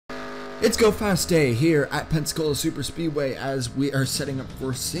It's Go Fast Day here at Pensacola Superspeedway as we are setting up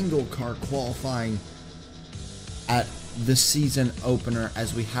for single car qualifying at the season opener.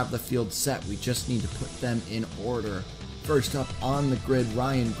 As we have the field set, we just need to put them in order. First up on the grid,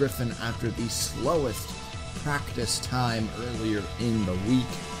 Ryan Griffin, after the slowest practice time earlier in the week.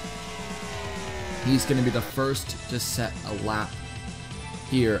 He's going to be the first to set a lap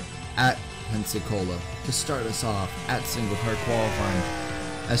here at Pensacola to start us off at single car qualifying,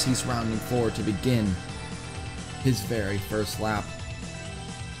 as he's rounding forward to begin his very first lap.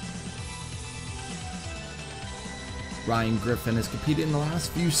 Ryan Griffin has competed in the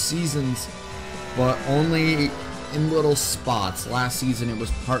last few seasons, but only in little spots. Last season it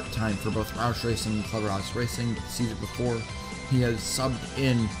was part-time for both Roush Racing and Clever House Racing, but the season before he has subbed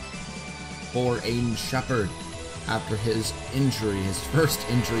in for Aiden Shepard after his injury, his first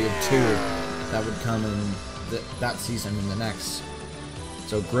injury of two that would come in that season and the next.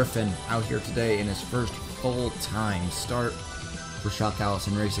 So Griffin out here today in his first full-time start for Shock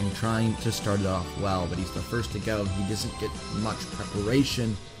Allison Racing, trying to start it off well, but he's the first to go. He doesn't get much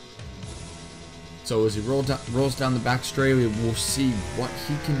preparation. So as he rolls down the back straightaway, we'll see what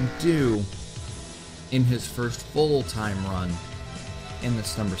he can do in his first full-time run in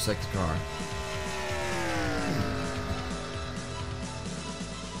this number 6 car.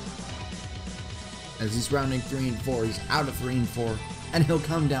 As he's rounding 3 and 4, he's out of 3 and 4, and he'll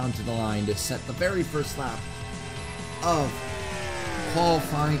come down to the line to set the very first lap of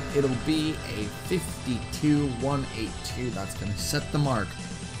qualifying. It'll be a 52.182. That's going to set the mark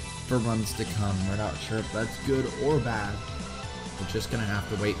for runs to come. We're not sure if that's good or bad. We're just going to have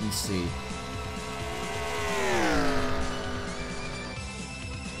to wait and see.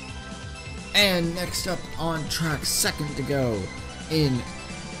 And next up on track, second to go in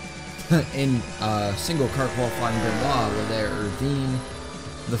single car qualifying Benoit, were there Irvine,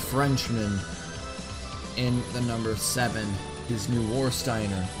 the Frenchman, in the number 7, his new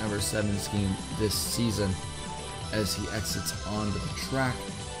Warsteiner number 7 scheme this season, as he exits onto the track.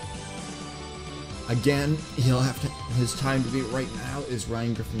 Again, he'll have to, his time to beat right now is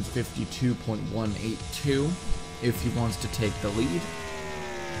Ryan Griffin's 52.182 if he wants to take the lead.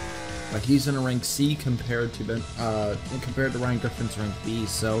 But he's in a rank C compared to Ryan Griffin's rank B,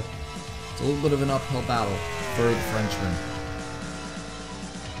 so it's a little bit of an uphill battle for the Frenchman.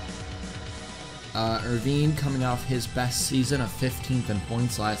 Irvine coming off his best season of 15th in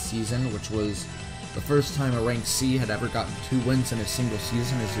points last season, which was the first time a rank C had ever gotten 2 wins in a single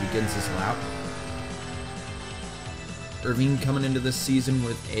season as he begins his lap. Irvine coming into this season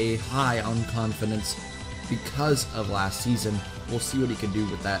with a high on confidence because of last season. We'll see what he can do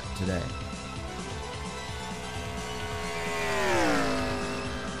with that today.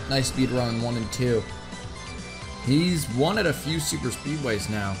 Nice speed run 1 and 2. He's won at a few super speedways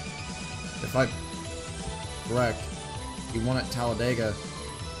now. If I'm correct, he won at Talladega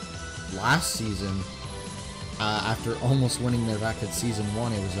last season after almost winning there back at season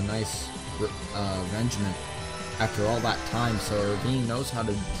 1. It was a nice arrangement after all that time. So Irvine knows how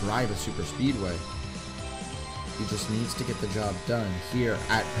to drive a super speedway. He just needs to get the job done here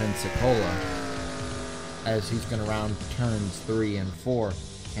at Pensacola, as he's going to round turns 3 and 4.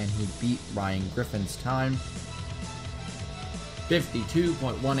 Can he beat Ryan Griffin's time?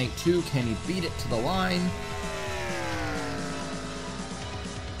 52.182. Can he beat it to the line?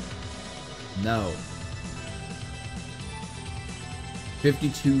 No.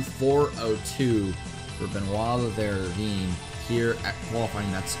 52.402 for Benoit Irvine here at qualifying.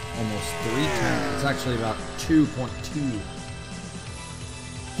 That's almost 3 tenths. It's actually about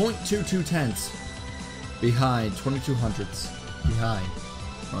 0.22 tenths behind, 22 hundredths behind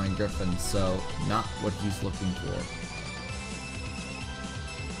Ryan Griffin, so not what he's looking for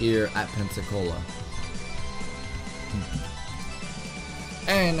here at Pensacola.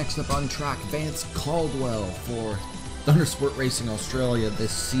 And next up on track, Vance Caldwell for Thundersport Racing Australia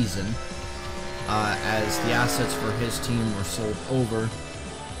this season, as the assets for his team were sold over,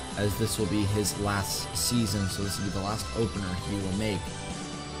 as this will be his last season, so this will be the last opener he will make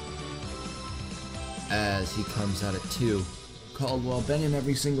as he comes out at 2. Caldwell been in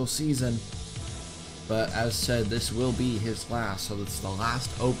every single season, but as said, this will be his last, so it's the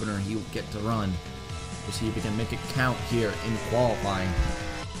last opener he will get to run. We'll see if he can make it count here in qualifying.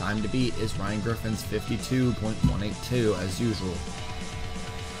 Time to beat is Ryan Griffin's 52.182 as usual.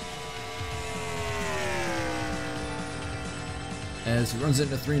 As he runs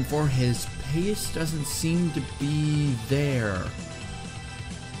into 3 and 4, his pace doesn't seem to be there.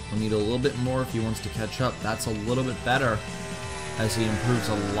 He'll need a little bit more if he wants to catch up. That's a little bit better, as he improves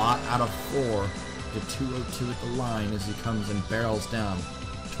a lot out of 4 to 202 at the line as he comes and barrels down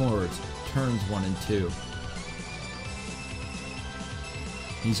towards turns 1 and 2.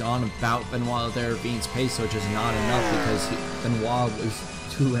 He's on about Benoit Deravine's pace, which is not enough because Benoit was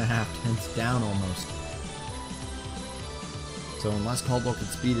 2.5 tenths down almost. So unless Caldwell could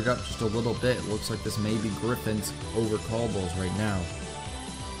speed it up just a little bit, it looks like this may be Griffin's over Caldwell's right now.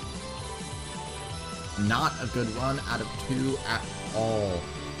 Not a good run out of 2 at all.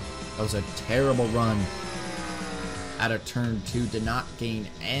 That was a terrible run out of turn 2. Did not gain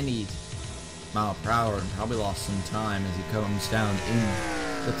any mile per hour and probably lost some time as he comes down in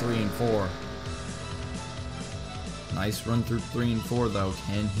the 3 and 4. Nice run through 3 and 4 though.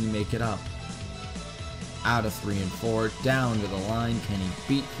 Can he make it up? Out of 3 and 4, down to the line. Can he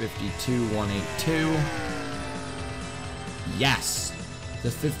beat 52.182? Yes! The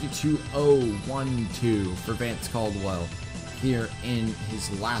 52.012 for Vance Caldwell here in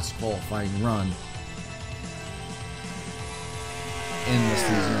his last qualifying run in the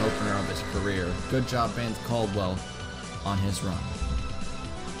season opener of his career. Good job, Vance Caldwell, on his run.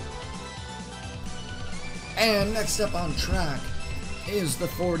 And next up on track is the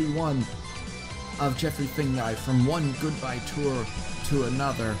 41 of Jeffrey Fingai from one goodbye tour to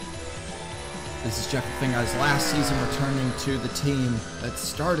another. This is Jeffrey Fingai's last season returning to the team that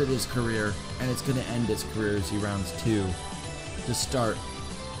started his career, and it's going to end his career as he rounds 2 to start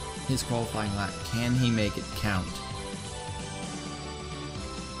his qualifying lap. Can he make it count?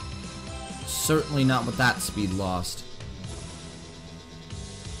 Certainly not with that speed lost.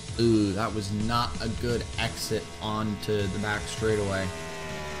 Ooh, that was not a good exit onto the back straightaway.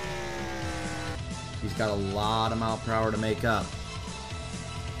 He's got a lot of mile per hour to make up.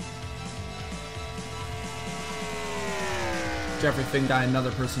 Jeffrey Fingai, another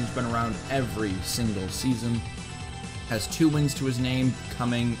person who's been around every single season, has 2 wins to his name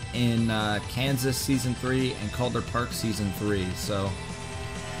coming in Kansas Season 3 and Calder Park Season 3. So,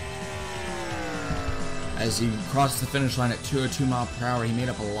 as he crossed the finish line at 202 mile per hour, he made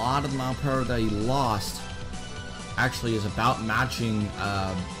up a lot of the mile per hour that he lost. Actually, is about matching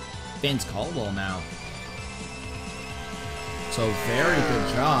Vance Caldwell now. So, very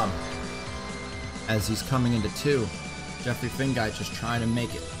good job as he's coming into 2. Jeffrey Fingai just trying to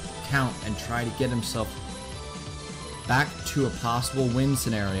make it count and try to get himself back to a possible win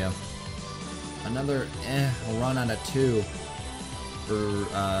scenario. Another run out of 2 for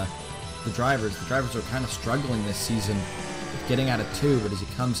the drivers. The drivers are kind of struggling this season with getting out of 2, but as he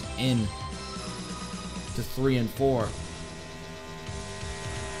comes in to 3 and 4,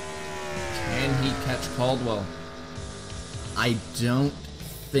 can he catch Caldwell? I don't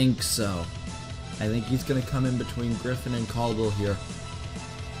think so. I think he's going to come in between Griffin and Caldwell here.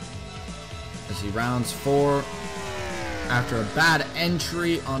 As he rounds 4, after a bad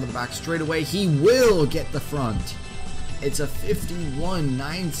entry onto the back straightaway, he will get the front. It's a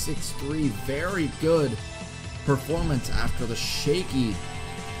 51.963, very good performance after the shaky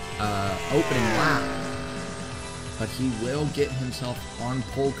opening lap. But he will get himself on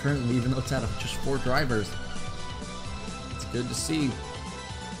pole currently, even though it's out of just 4 drivers. It's good to see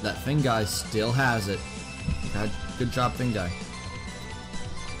that Fingai still has it. Good job, Fingai.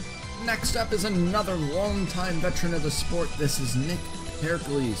 Next up is another longtime veteran of the sport. This is Nick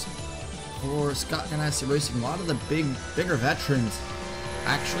Pericles for Scott Ganassi Racing. A lot of the bigger veterans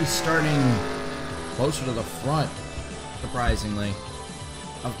actually starting closer to the front, surprisingly,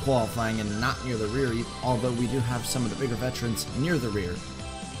 of qualifying and not near the rear, although we do have some of the bigger veterans near the rear,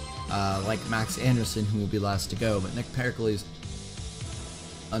 like Max Anderson, who will be last to go. But Nick Pericles,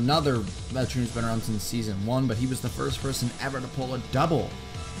 another veteran who's been around since Season 1, but he was the first person ever to pull a double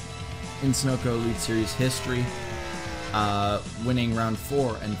in Sunoco Elite Series history, winning round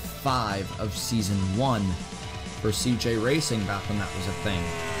 4 and 5 of Season 1 for CJ Racing back when that was a thing.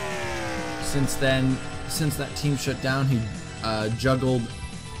 Since then, since that team shut down, he juggled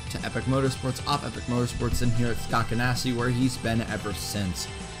to Epic Motorsports, off Epic Motorsports, and here at Scott Ganassi, where he's been ever since.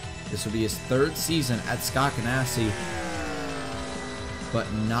 This will be his 3rd season at Scott Ganassi,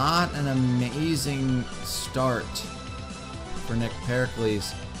 but not an amazing start for Nick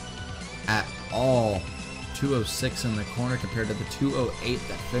Pericles at all. 206 in the corner compared to the 208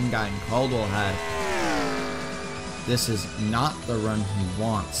 that Fingai and Caldwell had. This is not the run he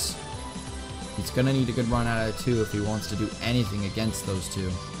wants. He's going to need a good run out of 2 if he wants to do anything against those 2,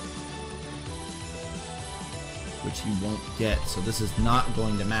 which he won't get. So this is not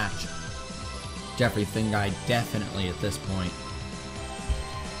going to match Jeffrey Fingai definitely at this point.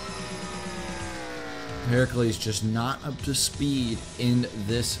 Pericles just not up to speed in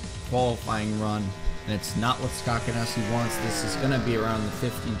this qualifying run, and it's not what Scott Ganassi wants. This is going to be around the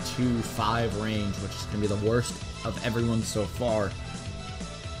 52.5 range, which is going to be the worst of everyone so far.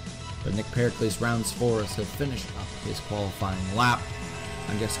 But Nick Pericles rounds 4 as he'll finish up his qualifying lap.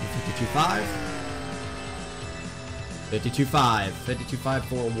 I'm guessing 52.5. 52.5. 52.5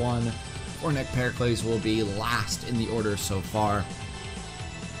 for 1. For Nick Pericles will be last in the order so far.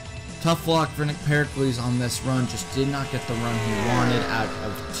 Tough luck for Nick Pericles on this run. Just did not get the run he wanted out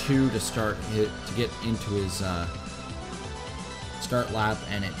of 2 to get into his start lap,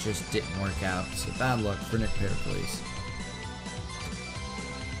 and it just didn't work out. So bad luck for Nick Pericles.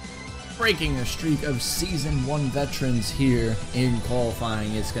 Breaking the streak of Season 1 veterans here in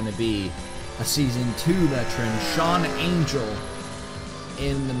qualifying is going to be a Season 2 veteran, Sean Angel,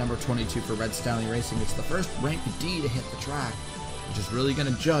 in the number 22 for Red Stallion Racing. It's the first rank D to hit the track, which is really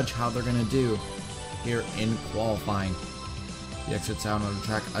going to judge how they're going to do here in qualifying. He exits out on the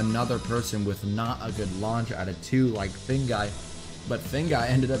track. Another person with not a good launch out of 2 like Finguy, but Finguy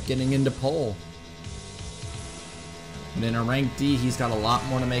ended up getting into pole. And in a rank D, he's got a lot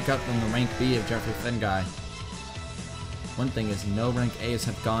more to make up than the rank B of Jeffrey Finguy. One thing is, no rank A's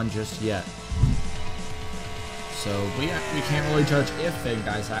have gone just yet. So we can't really judge if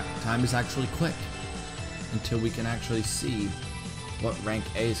Finguy's time is actually quick until we can actually see what rank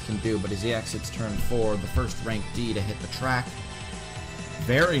A's can do. But as he exits turn 4, the first rank D to hit the track.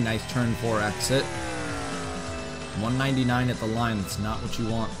 Very nice turn 4 exit. 199 at the line. That's not what you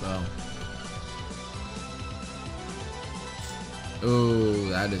want, though. Oh,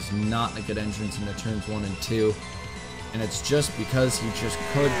 that is not a good entrance into turns 1 and 2. And it's just because he just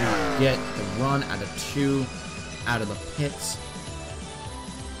could not get the run out of 2 out of the pits.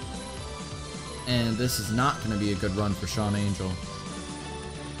 And this is not going to be a good run for Sean Angel.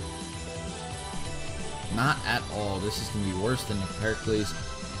 Not at all. This is going to be worse than Nick Pericles.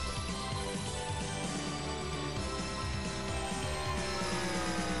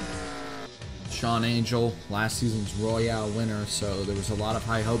 Sean Angel, last season's Royale winner, so there was a lot of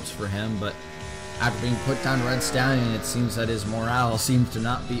high hopes for him, but after being put down Red Stallion, it seems that his morale seems to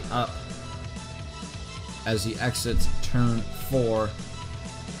not be up as he exits turn 4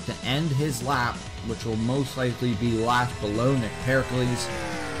 to end his lap, which will most likely be last below Nick Pericles.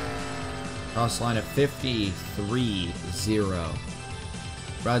 Cross line of 53.0.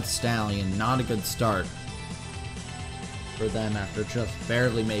 Red Stallion, not a good start for them after just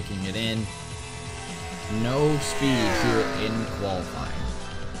barely making it in. No speed here in qualifying.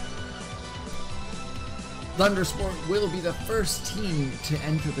 Thundersport will be the first team to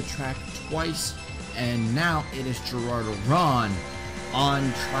enter the track twice, and now it is Gerard Aron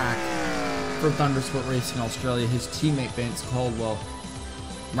on track for Thundersport Racing Australia. His teammate Vance Caldwell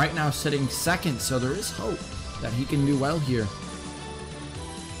right now sitting second, so there is hope that he can do well here.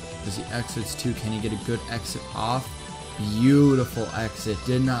 As he exits 2, can he get a good exit off? Beautiful exit,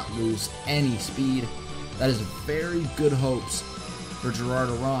 did not lose any speed. That is very good hopes for Gerard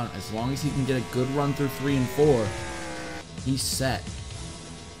Aron. As long as he can get a good run through 3 and 4, he's set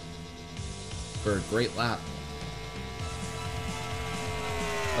for a great lap.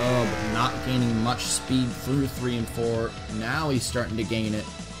 Oh, but not gaining much speed through 3 and 4. Now he's starting to gain it.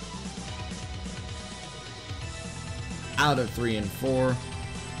 Out of 3 and 4.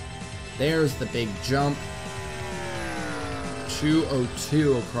 There's the big jump.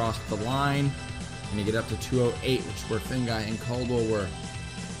 202 across the line. Can he get up to 208, which is where Finguy and Caldwell were?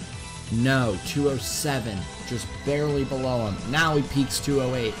 No, 207, just barely below him. Now he peaks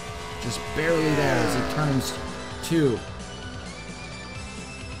 208, just barely there as he turns 2.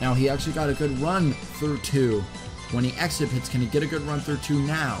 Now he actually got a good run through 2. When he exit pits, can he get a good run through 2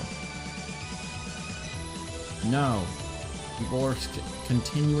 now? No. People are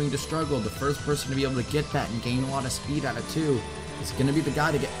continuing to struggle. The first person to be able to get that and gain a lot of speed out of 2 is going to be the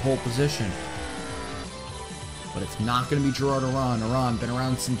guy to get pole position. But it's not going to be Gerard Aron. Aron, been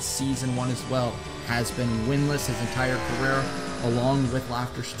around since Season 1 as well. Has been winless his entire career, along with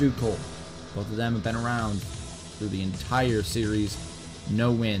Laughter Stukel. Both of them have been around through the entire series. No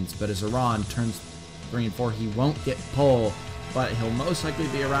wins. But as Aron turns 3 and 4, he won't get pole, but he'll most likely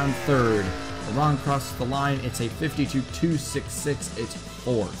be around 3rd. Aron crosses the line. It's a 52.266. It's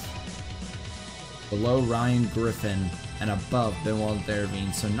 4th. Below Ryan Griffin and above Benoit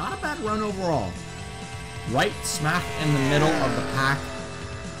Dervine. So not a bad run overall. Right smack in the middle of the pack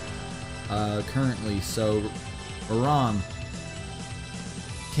currently, so Aron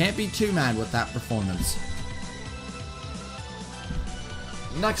can't be too mad with that performance.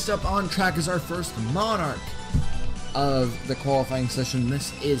 Next up on track is our first Monarch of the qualifying session.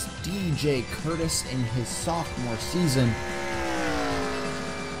 This is DJ Curtis in his sophomore season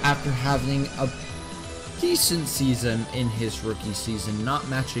after having a decent season in his rookie season, not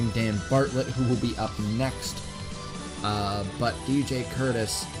matching Dan Bartlett, who will be up next. But DJ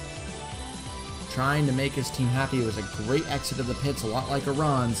Curtis trying to make his team happy. It was a great exit of the pits, a lot like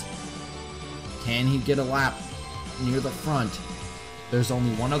Iran's. Can he get a lap near the front? There's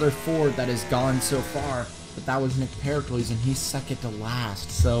only one other Ford that is gone so far, but that was Nick Pericles, and he's second to last.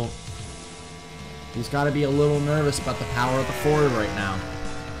 So he's got to be a little nervous about the power of the Ford right now.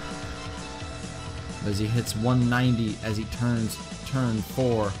 As he hits 190 as he turns turn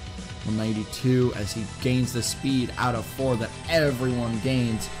 4, 192 as he gains the speed out of 4 that everyone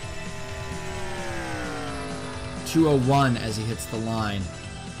gains. 201 as he hits the line.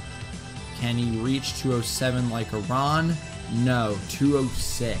 Can he reach 207 like Iran? No,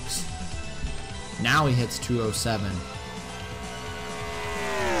 206. Now he hits 207.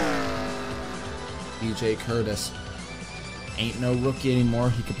 DJ Curtis ain't no rookie anymore.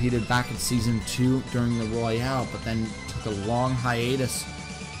 He competed back in Season 2 during the Royale, but then took a long hiatus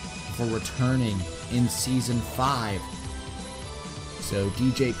for returning in Season 5. So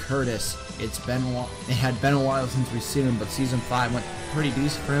DJ Curtis, it had been a while since we've seen him, but Season 5 went pretty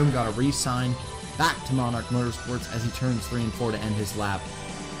decent for him. Got a re-sign back to Monarch Motorsports as he turns 3 and 4 to end his lap.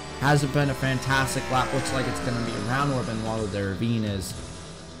 Hasn't been a fantastic lap. Looks like it's going to be around where Benoit de Ravine is.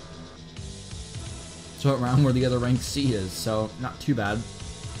 So around where the other rank C is, so not too bad.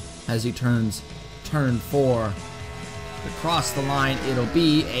 As he turns turn 4, across the line, it'll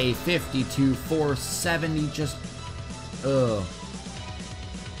be a 52.470, just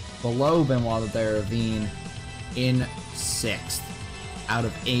below Benoit de Ravine in 6th out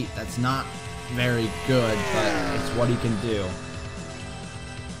of 8. That's not very good, but it's what he can do.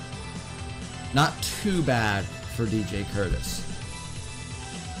 Not too bad for DJ Curtis.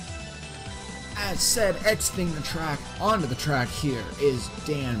 As said, exiting the track, onto the track here is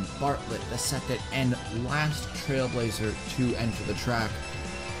Dan Bartlett, the second and last Trailblazer to enter the track.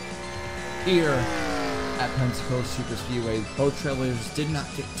 Here at Pensacola Superspeedway, both Trailblazers did not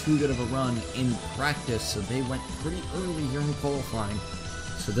get too good of a run in practice, so they went pretty early here in qualifying.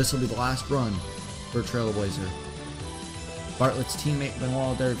 So this will be the last run for Trailblazer. Bartlett's teammate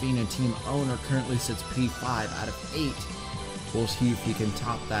Benoit de Ravine and team owner currently sits P5 out of 8. We'll see if he can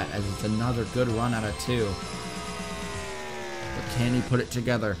top that, as it's another good run out of 2. But can he put it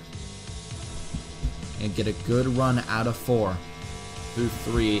together and get a good run out of 4 through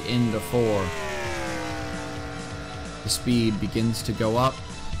 3 into 4? The speed begins to go up.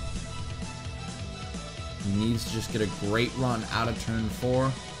 He needs to just get a great run out of turn 4.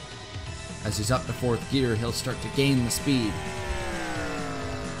 As he's up to 4th gear, he'll start to gain the speed.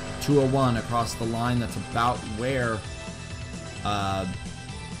 201 across the line. That's about where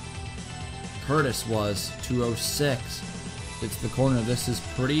Curtis was. 206. It's the corner. This is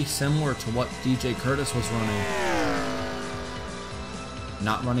pretty similar to what DJ Curtis was running.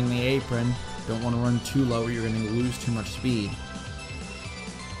 Not running the apron. Don't want to run too low or you're going to lose too much speed.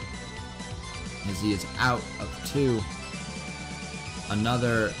 As he is out of 2.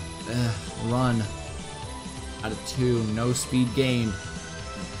 Another run out of 2. No speed gained.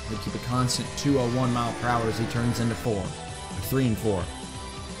 They keep a constant 201 mile per hour as he turns into 3 and 4.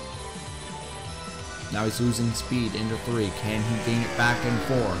 Now he's losing speed into 3. Can he gain it back in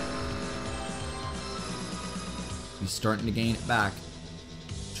 4? He's starting to gain it back.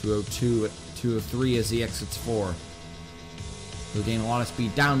 202, 203 as he exits 4. He'll gain a lot of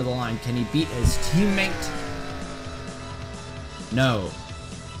speed down to the line. Can he beat his teammate? No.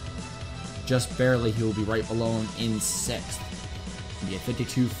 Just barely. He will be right below him in 6th. He'll be at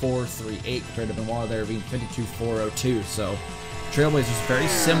 52.438 compared to Benoit de Ravine 52.402. So Trailblazers very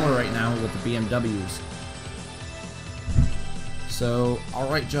similar right now with the BMWs. So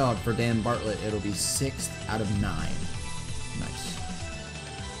alright job for Dan Bartlett. It'll be 6th out of 9. Nice.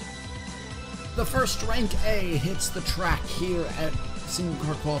 The first rank A hits the track here at single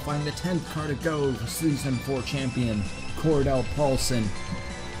car qualifying. The 10th car to go, Season 4 champion Cordell Paulson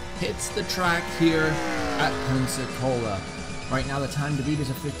hits the track here at Pensacola. Right now the time to beat is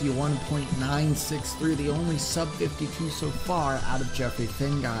a 51.963, the only sub 52 so far out of Jeffrey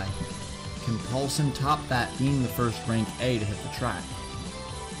Finguy. Can Paulson top that, being the first rank A to hit the track?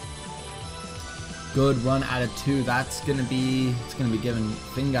 Good run out of 2. It's gonna be giving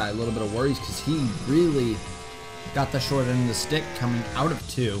Finguy a little bit of worries because he really got the short end of the stick coming out of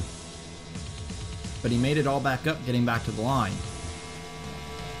 2. But he made it all back up, getting back to the line.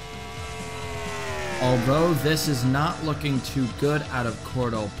 Although this is not looking too good out of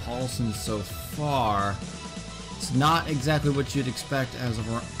Cordell Paulson so far, it's not exactly what you'd expect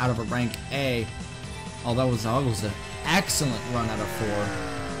out of a rank A. Although it was an excellent run out of 4.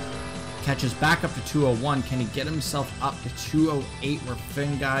 Catches back up to 201. Can he get himself up to 208 where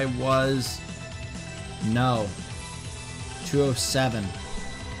Finguy was? No. 207.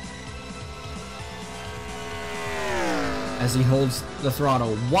 as he holds the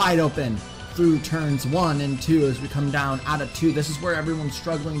throttle wide open through turns 1 and 2 as we come down out of 2. This is where everyone's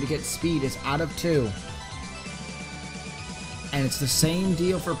struggling to get speed, is out of 2. And it's the same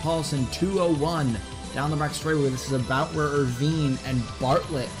deal for Paulson, 201 down the back straightaway. This is about where Irvine and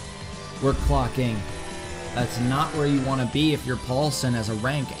Bartlett were clocking. That's not where you want to be if you're Paulson as a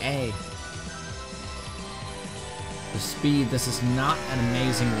rank A. The speed, this is not an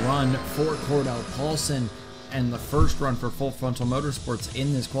amazing run for Cordell Paulson, and the first run for Full Frontal Motorsports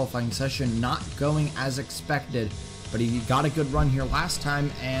in this qualifying session not going as expected, but he got a good run here last time,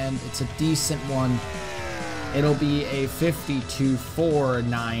 and it's a decent one. It'll be a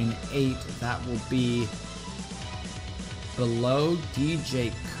 52.498. That will be below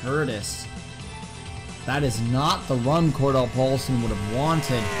DJ Curtis. That is not the run Cordell Paulson would have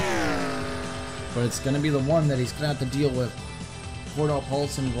wanted, but it's going to be the one that he's going to have to deal with. Cordell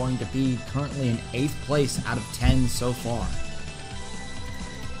Paulson going to be currently in 8th place out of 10 so far.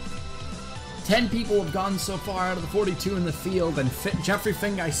 10 people have gone so far out of the 42 in the field, and Jeffrey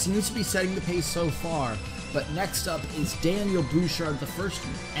Finguy seems to be setting the pace so far. But next up is Daniel Bouchard, the first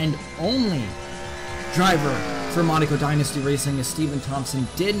and only driver for Monaco Dynasty Racing, as Stephen Thompson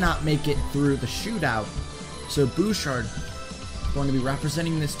did not make it through the shootout. So Bouchard going to be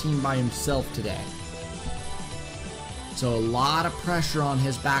representing this team by himself today. So a lot of pressure on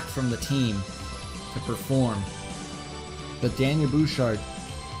his back from the team to perform. But Daniel Bouchard,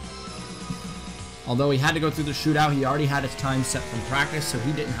 although he had to go through the shootout, he already had his time set from practice, so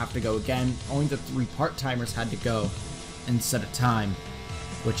he didn't have to go again. Only the 3 part-timers had to go and set a time,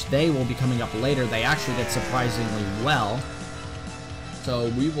 which they will be coming up later. They actually did surprisingly well, so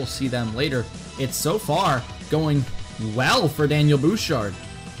we will see them later. It's so far going well for Daniel Bouchard.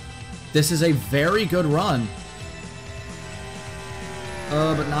 This is a very good run,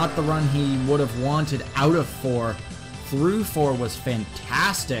 but not the run he would have wanted out of 4. Through 4 was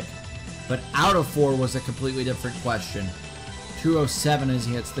fantastic, but out of 4 was a completely different question. 207 as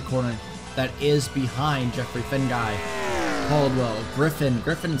he hits the corner. That is behind Jeffrey Finguy, Caldwell, Griffin.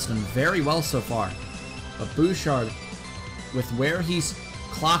 Griffin's done very well so far. But Bouchard, with where he's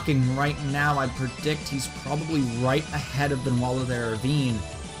clocking right now, I predict he's probably right ahead of Benoit there, Ravine,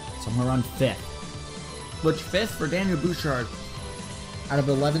 somewhere around 5th. Which 5th for Daniel Bouchard out of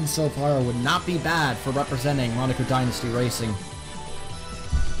 11 so far would not be bad for representing Monaco Dynasty Racing,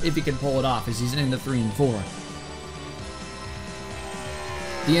 if he can pull it off, as he's in the 3 and 4.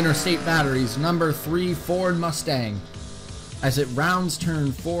 The Interstate Batteries, number 3 Ford Mustang. As it rounds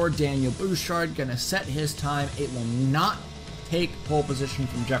turn 4, Daniel Bouchard gonna set his time. It will not take pole position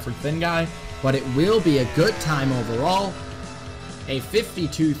from Jeffrey Finguy, but it will be a good time overall. A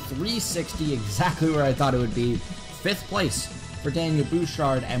 52.360, exactly where I thought it would be. 5th place for Daniel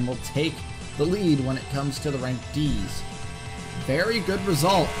Bouchard, and will take the lead when it comes to the ranked Ds. Very good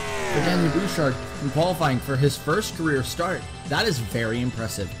result for Daniel Bouchard in qualifying for his first career start. That is very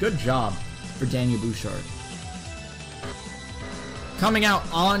impressive. Good job for Daniel Bouchard. Coming out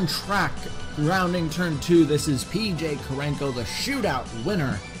on track, rounding turn 2, this is PJ Karenko, the shootout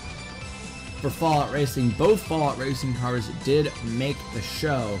winner for Fallout Racing. Both Fallout Racing cars did make the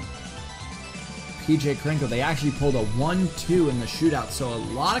show. PJ Karenko, they actually pulled a 1-2 in the shootout, so a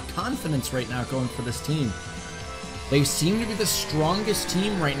lot of confidence right now going for this team. They seem to be the strongest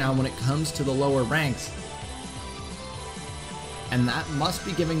team right now when it comes to the lower ranks, and that must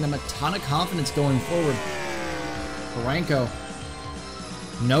be giving them a ton of confidence going forward. Karenko,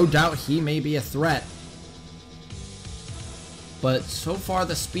 no doubt he may be a threat, but so far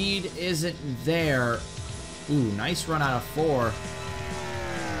the speed isn't there. Ooh, nice run out of 4,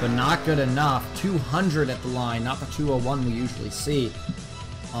 but not good enough. 200 at the line, not the 201 we usually see.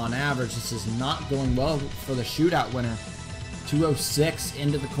 On average, this is not going well for the shootout winner. 206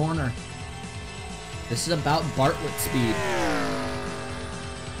 into the corner. This is about Bartlett speed.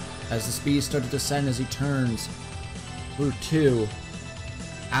 As the speed starts to descend as he turns through 2.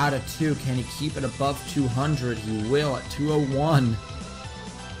 Out of 2, can he keep it above 200? He will at 201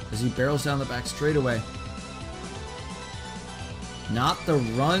 as he barrels down the back straightaway. Not the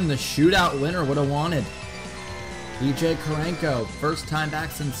run the shootout winner would have wanted. PJ Karenko, first time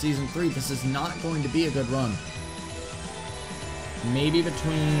back since Season 3. This is not going to be a good run. Maybe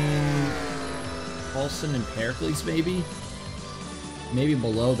between Paulson and Pericles, maybe? Maybe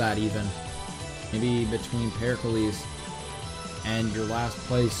below that even. Maybe between Pericles and your last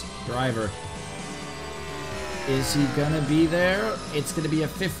place driver. Is he gonna be there? It's gonna be a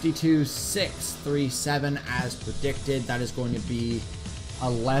 52.637 as predicted. That is going to be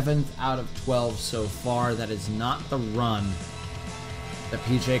 11th out of 12 so far. That is not the run that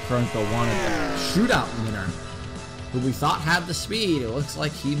PJ Karenko wanted. The shootout winner who we thought had the speed. It looks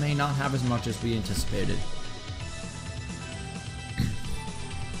like he may not have as much as we anticipated.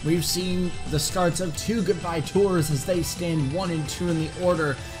 We've seen the starts of 2 goodbye tours as they stand 1 and 2 in the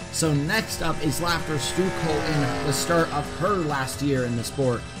order. So next up is Laughter Stucco in the start of her last year in the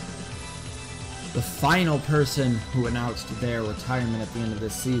sport. The final person who announced their retirement at the end of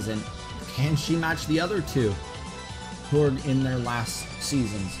this season. Can she match the other 2 who are in their last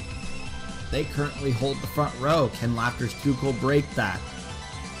seasons? They currently hold the front row. Can Laughter Stucco break that?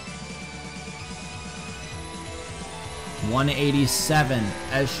 187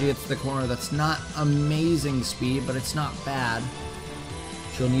 as she hits the corner. That's not amazing speed, but it's not bad.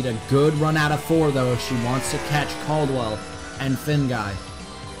 She'll need a good run out of 4 though if she wants to catch Caldwell and Finguy.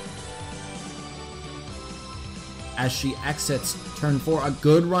 As she exits turn 4, a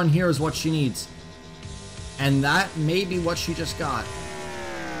good run here is what she needs. And that may be what she just got.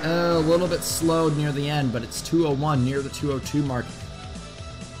 A little bit slowed near the end, but it's 201 near the 202 mark.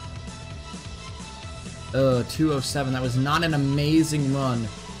 207. That was not an amazing run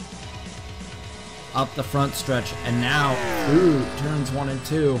up the front stretch. And now through turns 1 and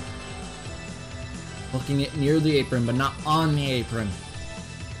 2. Looking at near the apron, but not on the apron.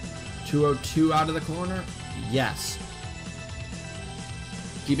 202 out of the corner. Yes.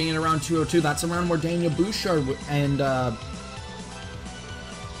 Keeping it around 202. That's around where Daniel Bouchard and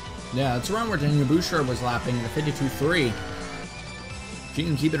yeah, it's around where Daniel Bouchard was lapping in the 52.3. If you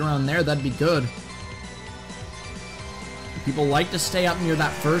can keep it around there, that'd be good. People like to stay up near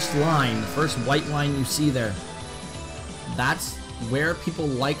that first line, the first white line you see there. That's where people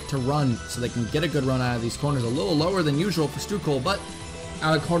like to run so they can get a good run out of these corners. A little lower than usual for Stucco, but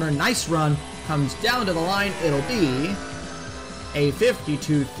out of corner, nice run. Comes down to the line. It'll be a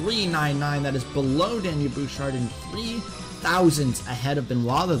 52.399. That is below Daniel Bouchard and 3 thousandths ahead of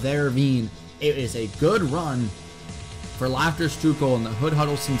Benoit Vervine. It is a good run for Laughter Stucco and the Hood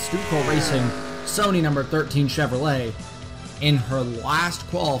Huddleston Stucco Racing Sony number 13 Chevrolet in her last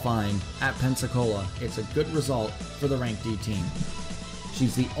qualifying at Pensacola. It's a good result for the Rank D team.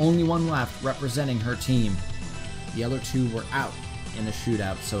 She's the only one left representing her team. The other 2 were out in the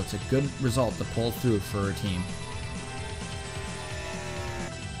shootout, so it's a good result to pull through for her team.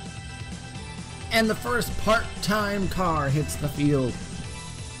 And the first part-time car hits the field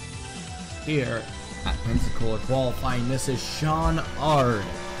here at Pensacola qualifying. This is Sean Ard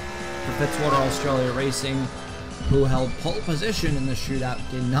for Fitzwater Australia Racing, who held pole position in the shootout.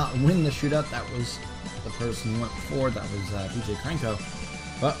 Did not win the shootout. That was the person who went forward. That was BJ Krenko.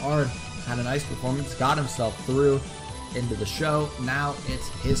 But Ard had a nice performance, got himself through into the show. Now it's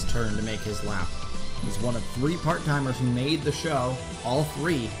his turn to make his lap. He's one of 3 part-timers who made the show. All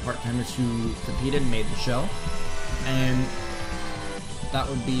 3 part-timers who competed made the show. And that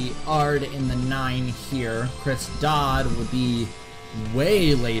would be Ard in the 9 here. Chris Dodd would be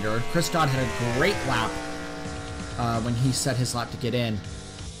way later. Chris Dodd had a great lap when he set his lap to get in.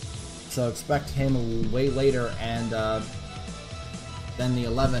 So expect him way later. And then the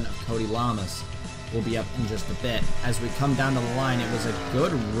 11 of Cody Lamas will be up in just a bit. As we come down to the line, it was a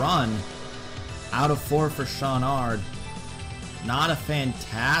good run out of 4 for Sean Ard. Not a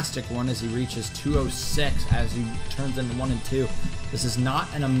fantastic one as he reaches 206 as he turns into 1 and 2. This is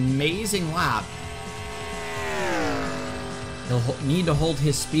not an amazing lap. He'll need to hold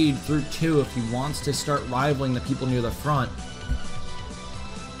his speed through 2 if he wants to start rivaling the people near the front.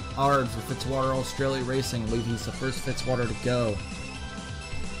 Ard for Fitzwater Australia Racing. I believe he's the first Fitzwater to go.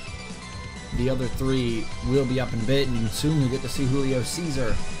 The other 3 will be up in a bit, and soon you'll get to see Julio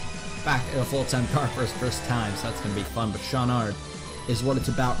Cesar back in a full-time car for his first time, so that's going to be fun. But Sean Ard is what it's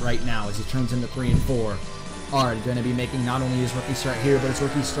about right now as he turns into 3 and 4. Ard going to be making not only his rookie start here, but his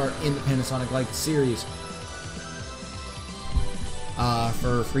rookie start in the Panasonic Light Series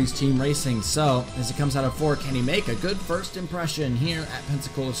for Freeze Team Racing. So, as he comes out of 4, can he make a good first impression here at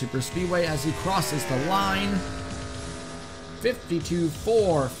Pensacola Superspeedway as he crosses the line?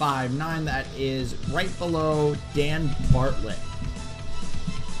 52.459, that is right below Dan Bartlett.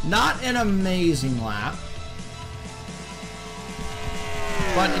 Not an amazing lap,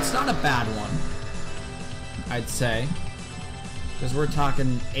 but it's not a bad one, I'd say, because we're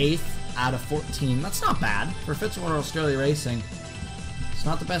talking 8th out of 14. That's not bad for Fitzwater Australia Racing. It's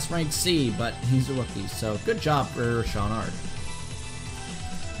not the best ranked C, but he's a rookie, so good job for Sean Ard.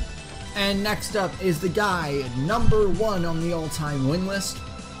 And next up is the guy number 1 on the all-time win list.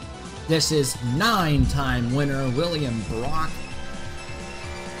 This is 9-time winner William Brock,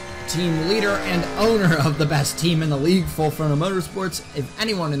 team leader and owner of the best team in the league, Full Frontal Motorsports. If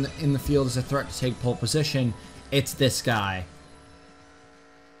anyone in the field is a threat to take pole position, it's this guy.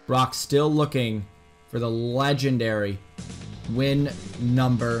 Brock still looking for the legendary win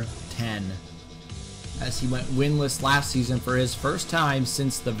number 10. As he went winless last season for his first time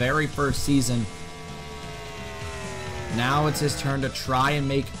since the very first season. Now it's his turn to try and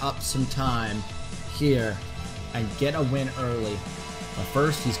make up some time here and get a win early. But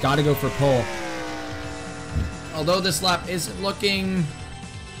first, he's got to go for pole. Although this lap isn't looking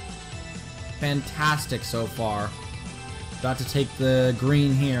fantastic so far. Got to take the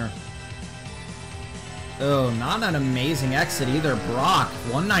green here. Oh, not an amazing exit either. Brock,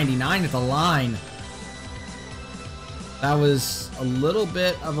 199 at the line. That was a little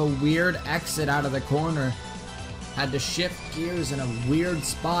bit of a weird exit out of the corner. Had to shift gears in a weird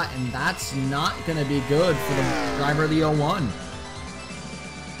spot, and that's not going to be good for the driver of the 01.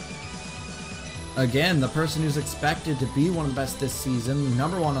 Again, the person who's expected to be one of the best this season,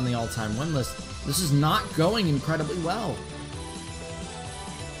 #1 on the all-time win list, this is not going incredibly well.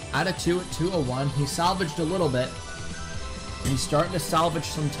 Out of 2 at 201, he salvaged a little bit, and he's starting to salvage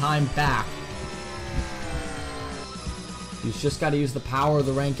some time back. He's just got to use the power of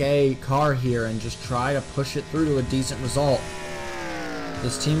the rank A car here and just try to push it through to a decent result.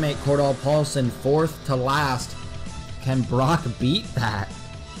 His teammate Cordell Paulson, 4th to last. Can Brock beat that?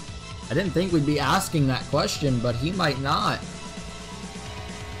 I didn't think we'd be asking that question, but he might not.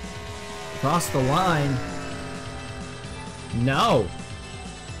 Across the line. No.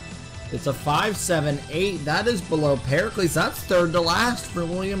 It's a 5.78. That is below Pericles. That's 3rd to last for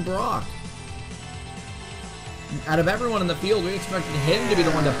William Brock. Out of everyone in the field, we expected him to be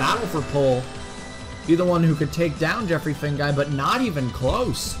the one to battle for pole. Be the one who could take down Jeffrey Finguy, but not even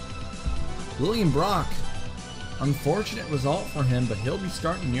close. William Brock. Unfortunate result for him, but he'll be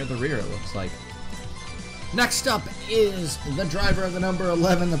starting near the rear, it looks like. Next up is the driver of the number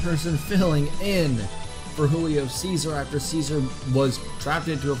 11, the person filling in for Julio Cesar after Cesar was trapped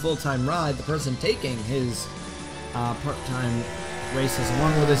into a full-time ride. The person taking his part-time races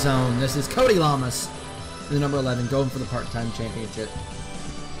along with his own. This is Cody Lamas, the number 11, going for the part-time championship.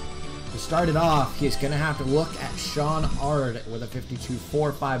 To start it off, he's going to have to look at Sean Ard with a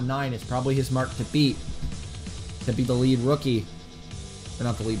 52.459. It's probably his mark to beat. To be the lead rookie. Or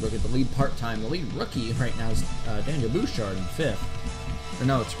not the lead rookie, the lead part-time. The lead rookie right now is Daniel Bouchard in 5th. Or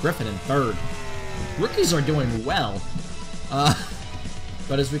no, it's Griffin in 3rd. Rookies are doing well.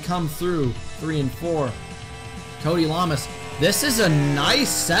 But as we come through 3 and 4, Cody Lamas. This is a nice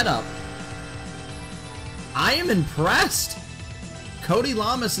setup. I am impressed. Cody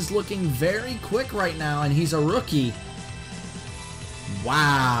Lamas is looking very quick right now, and he's a rookie.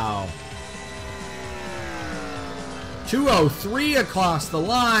 Wow. 203 across the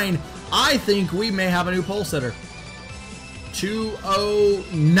line. I think we may have a new pole sitter.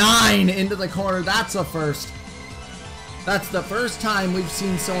 209 into the corner. That's a first. That's the first time we've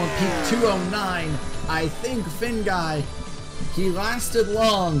seen someone peak 209. I think Finguy, he lasted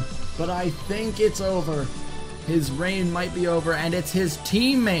long, but I think it's over. His reign might be over, and it's his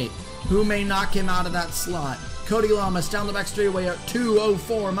teammate who may knock him out of that slot. Cody Lamas down the back straightaway at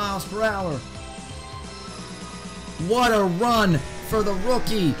 204 miles per hour. What a run for the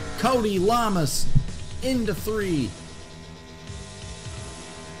rookie, Cody Lamas, into 3.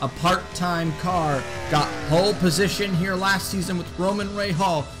 A part-time car got pole position here last season with Roman Ray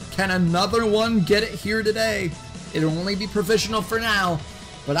Hall. Can another one get it here today? It'll only be provisional for now,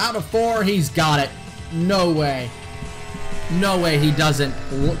 but out of 4, he's got it. No way. No way he doesn't.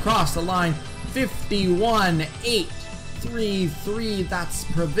 Cross the line. 51.833. That's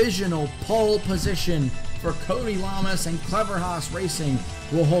provisional pole position for Cody Lamas, and Clever Haas Racing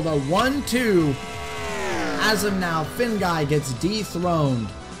will hold a 1-2. As of now, Finguy gets dethroned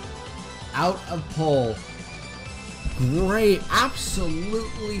out of pole. Great,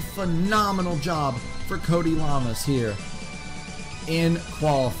 absolutely phenomenal job for Cody Lamas here in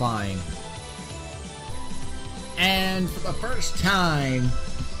qualifying. And for the first time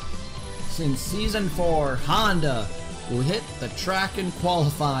since Season 4, Honda will hit the track in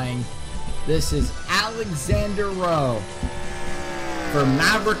qualifying. This is Alexander Rowe for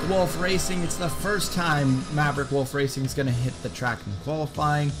Maverick Wolf Racing. It's the first time Maverick Wolf Racing is going to hit the track in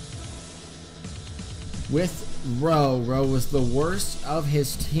qualifying. With Rowe was the worst of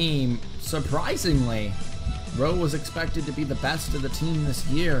his team. Surprisingly, Rowe was expected to be the best of the team this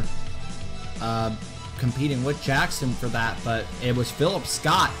year, competing with Jackson for that, but it was Philip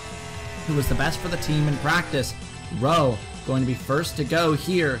Scott who was the best for the team in practice. Rowe going to be first to go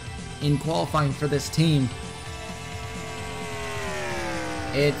here in qualifying for this team.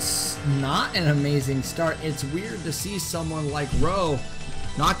 It's not an amazing start. It's weird to see someone like Rowe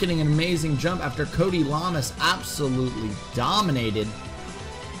not getting an amazing jump after Cody Lamas absolutely dominated.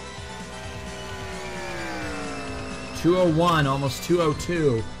 201, almost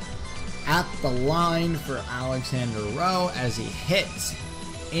 202. At the line for Alexander Rowe as he hits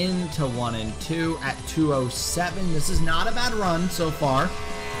into 1 and 2 at 207. This is not a bad run so far.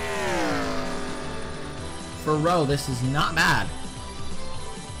 For Rowe, this is not bad.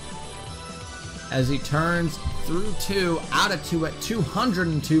 As he turns through 2, out of 2 at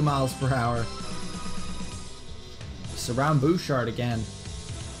 202 miles per hour. Surround Bouchard again.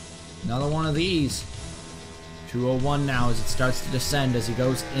 Another one of these. 201 now as it starts to descend as he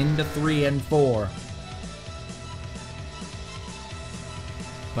goes into 3 and 4.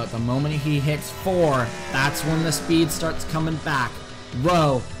 But the moment he hits 4, that's when the speed starts coming back.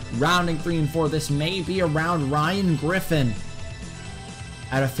 Rowe rounding 3 and 4. This may be around Ryan Griffin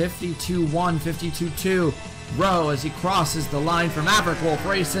at a 52.1, 52.2. Rowe as he crosses the line for Maverick Wolf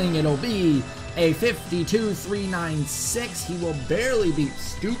Racing. It'll be a 52.396. He will barely beat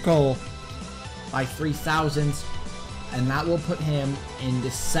Sunoco by 3 thousandths, and that will put him into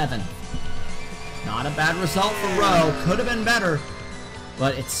 7th. Not a bad result for Rowe. Could have been better,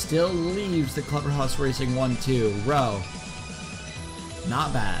 but it still leaves the Clever House Racing 1-2. Rowe,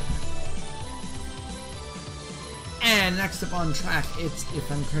 not bad. And next up on track, it's,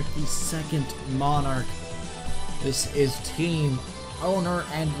 if I'm correct, the second Monarch. This is team owner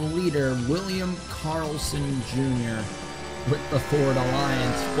and leader William Carlson Jr. with the Ford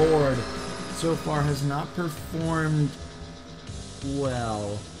Alliance. Ford so far has not performed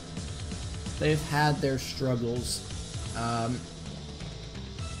well. They've had their struggles.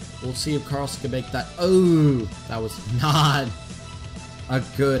 We'll see if Carlson can make that. Oh, that was not a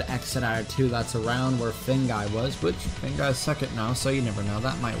good exit out of 2. That's around where Finguy was, which Finguy's second now, so you never know.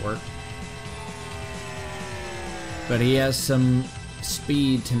 That might work. But he has some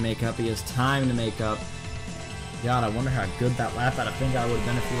speed to make up. He has time to make up. God, I wonder how good that lap out of Finguy would have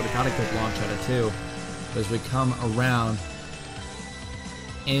been if he would have got a good launch out of 2. As we come around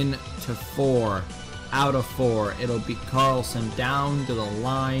into 4. Out of 4. It'll be Carlson down to the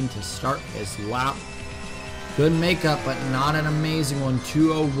line to start his lap. Good makeup, but not an amazing one.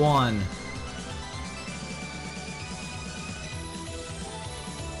 201.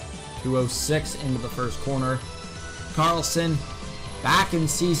 206 into the first corner. Carlson, back in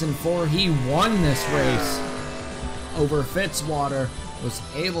Season 4, he won this race over Fitzwater, was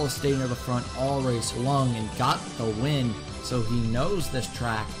able to stay near the front all race long and got the win, so he knows this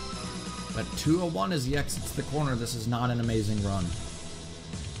track. But 201 as he exits the corner, this is not an amazing run.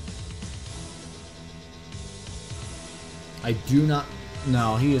 I do not,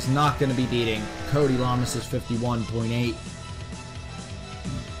 no, he is not going to be beating Cody Lamas' 51.8.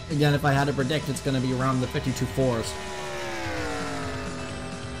 Again, if I had to predict, it's going to be around the 52.4s.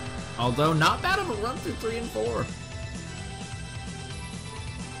 Although, not bad of a run through 3 and 4.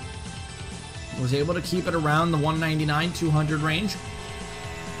 Was able to keep it around the 199-200 range.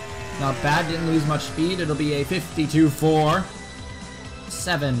 Not bad, didn't lose much speed. It'll be a 52.4.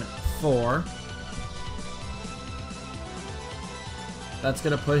 7.4. That's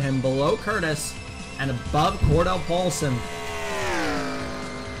going to put him below Curtis and above Cordell Paulson.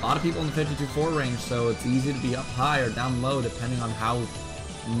 A lot of people in the 52.4 range, so it's easy to be up high or down low depending on how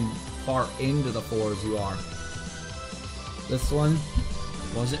far into the 4s you are. This one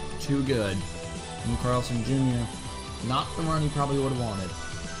wasn't too good. And Carlson Jr., not the run he probably would have wanted.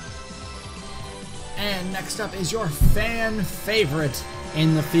 And next up is your fan favorite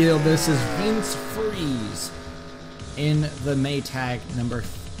in the field. This is Vince Freeze in the Maytag number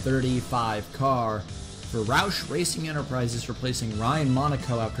 35 car for Roush Racing Enterprises, replacing Ryan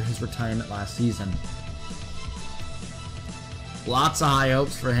Monaco after his retirement last season. Lots of high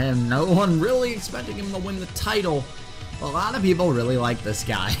hopes for him. No one really expecting him to win the title. A lot of people really like this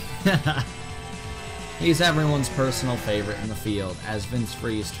guy. He's everyone's personal favorite in the field as Vince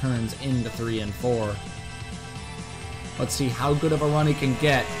Freeze turns into 3 and 4. Let's see how good of a run he can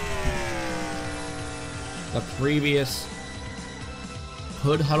get. The previous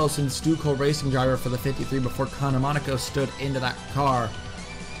Hood Huddleston Sunoco racing driver for the 53 before Connor Monaco stood into that car.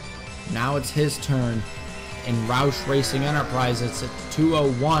 Now it's his turn in Roush Racing Enterprises. It's at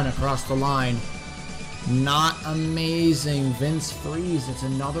 201 across the line. Not amazing. Vince Freeze, it's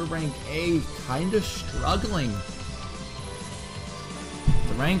another rank A, kind of struggling.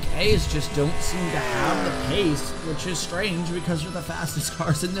 The rank A's just don't seem to have the pace, which is strange because they're the fastest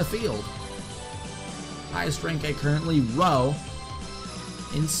cars in the field. Highest rank A currently, Rowe,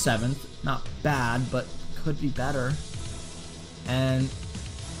 in 7th. Not bad, but could be better. And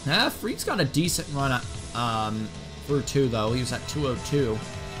Freeze got a decent run at, through 2, though. He was at 202.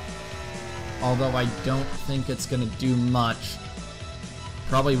 Although I don't think it's going to do much.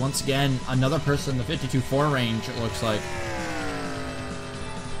 Probably once again another person in the 52.4 range, it looks like.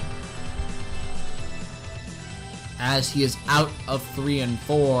 As he is out of 3 and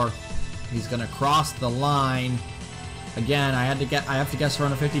 4, he's gonna cross the line. Again, I have to guess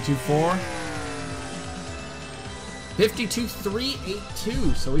around a 52.4.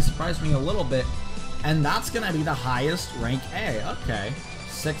 52.382, so he surprised me a little bit. And that's gonna be the highest rank A. Okay.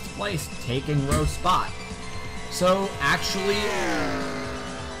 6th place, taking row spot. So actually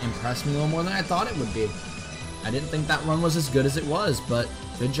impressed me a little more than I thought it would be. I didn't think that run was as good as it was, but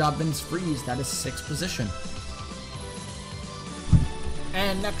good job, Vince Freeze. That is 6th position.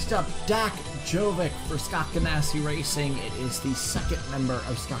 And next up, Dak Jovic for Scott Ganassi Racing. It is the 2nd member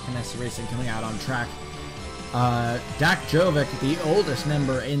of Scott Ganassi Racing coming out on track. Dak Jovic, the oldest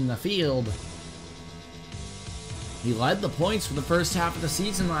member in the field. He led the points for the first half of the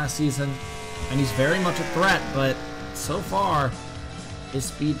season last season, and he's very much a threat, but so far, his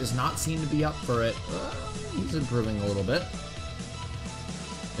speed does not seem to be up for it. He's improving a little bit.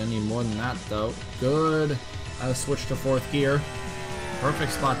 Gonna need more than that, though. Good. Switch to 4th gear.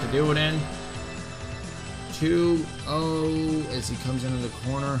 Perfect spot to do it in. 2-0 as he comes into the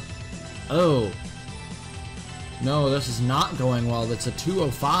corner. Oh. No, this is not going well. That's a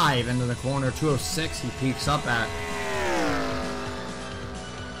 2:05 into the corner. 2:06 he peaks up at.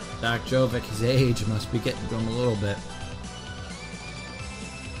 Dak Jovic, his age must be getting to him a little bit.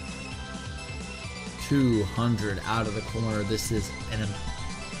 200 out of the corner. This is an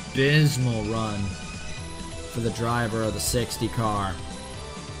abysmal run for the driver of the 60 car.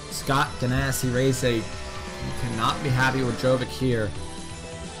 Scott Ganassi Racing, you cannot be happy with Jovic here.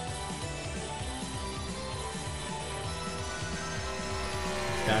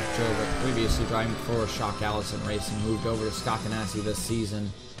 Dak Jovic, previously driving for Shock Allison Racing, moved over to Scott Ganassi this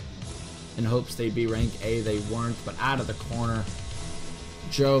season in hopes they'd be rank A. They weren't, but out of the corner,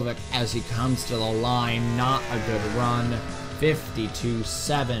 Jovic, as he comes to the line, not a good run.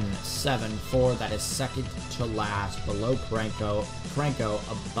 52.774. That is 2nd to last, below Cranko,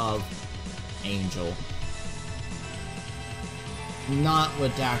 above Angel. Not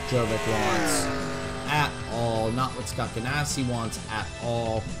what Dak Jovic wants at all. Not what Scott Ganassi wants at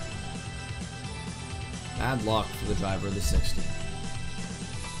all. Bad luck for the driver of the 60.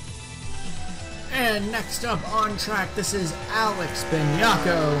 And next up on track, this is Alex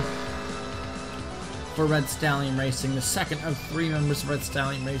Bignacco for Red Stallion Racing, the 2nd of 3 members of Red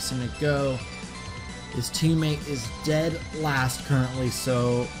Stallion Racing to go. His teammate is dead last currently,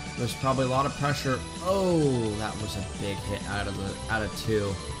 so there's probably a lot of pressure. Oh, that was a big hit out of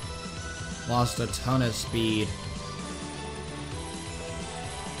 2. Lost a ton of speed.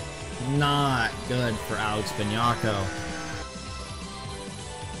 Not good for Alex Bignacco.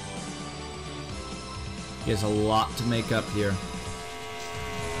 He has a lot to make up here.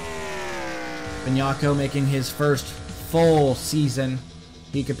 Bignacco making his first full season.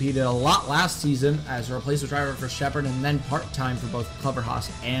 He competed a lot last season as a replacement driver for Shepard and then part-time for both Clever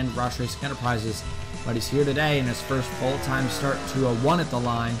Haas and Roush Racing Enterprises. But he's here today in his first full-time start to a 1 at the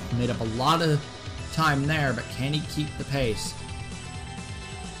line. He made up a lot of time there, but can he keep the pace?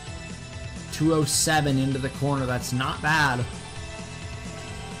 2:07 into the corner, that's not bad.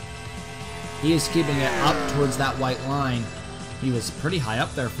 He is keeping it up towards that white line. He was pretty high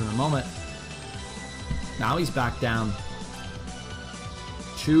up there for a moment. Now he's back down.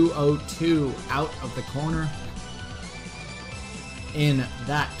 2:02 out of the corner. In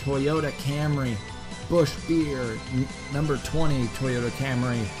that Toyota Camry. Busch Beer, number 20 Toyota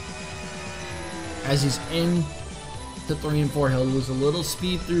Camry. As he's in to 3 and 4, he'll lose a little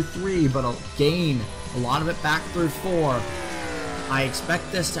speed through 3, but he'll gain a lot of it back through 4. I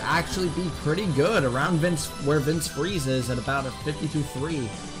expect this to actually be pretty good around where Vince Freeze is at about a 52.3.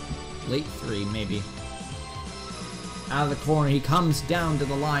 Late 3, maybe. Out of the corner, he comes down to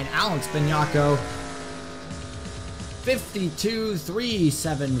the line. Alex Bignacco,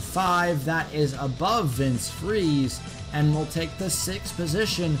 52.375. That is above Vince Freeze and will take the 6th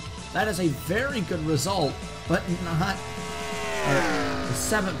position. That is a very good result, but not the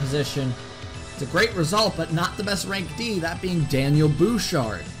 7th position. It's a great result, but not the best rank D, that being Daniel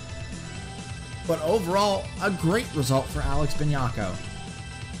Bouchard. But overall, a great result for Alex Bignacco.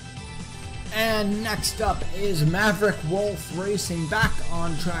 And next up is Maverick Wolf Racing, back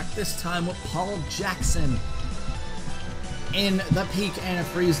on track, this time with Paul Jackson in the Peak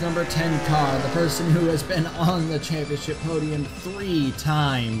Antifreeze number 10 car, the person who has been on the championship podium 3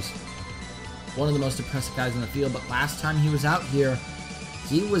 times. One of the most impressive guys in the field, but last time he was out here,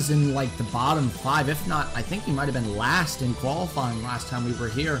 he was in like the bottom 5, if not, I think he might have been last in qualifying last time we were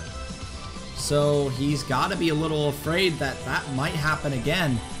here. So he's got to be a little afraid that that might happen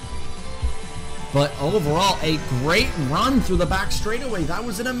again. But overall, a great run through the back straightaway. That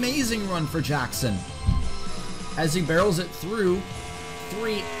was an amazing run for Jackson. As he barrels it through,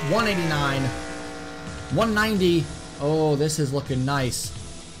 189, 190. Oh, this is looking nice.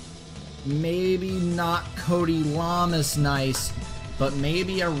 Maybe not Cody Lamas nice, but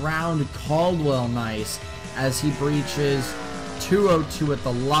maybe around Caldwell nice as he breaches 202 at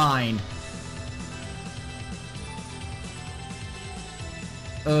the line.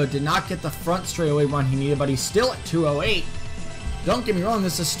 Did not get the front straightaway run he needed, but he's still at 208. Don't get me wrong,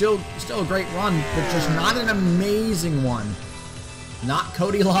 this is still a great run, but just not an amazing one. Not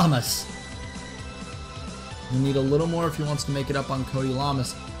Cody Lamas. You need a little more if he wants to make it up on Cody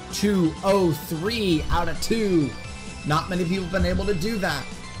Lamas. 203 out of 2. Not many people have been able to do that.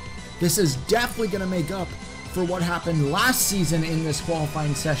 This is definitely going to make up for what happened last season in this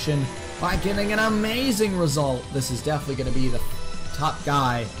qualifying session by getting an amazing result. This is definitely going to be the top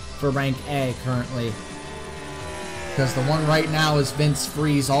guy for rank A currently, because the one right now is Vince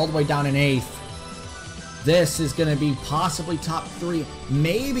Freeze all the way down in 8th. This is going to be possibly top 3,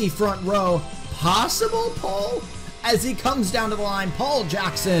 maybe front row, possible pole as he comes down to the line. Paul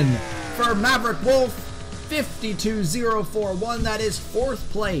Jackson for Maverick Wolf, 52.041. That is 4th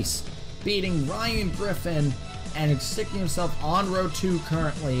place, beating Ryan Griffin and sticking himself on row 2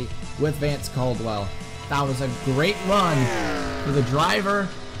 currently with Vance Caldwell. That was a great run for the driver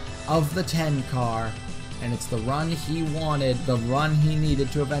of the 10 car, and it's the run he wanted, the run he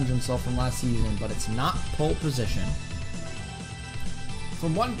needed to avenge himself from last season, but it's not pole position.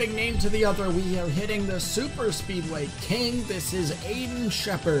 From one big name to the other, we are hitting the Superspeedway King. This is Aiden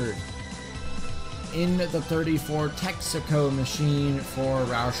Shepard in the 34 Texaco machine for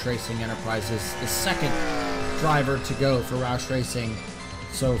Roush Racing Enterprises, the second driver to go for Roush Racing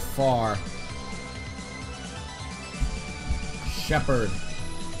so far. Shepard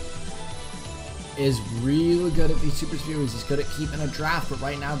is really good at these super speedways. He's good at keeping a draft, but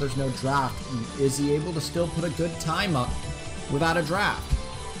right now there's no draft. Is he able to still put a good time up without a draft?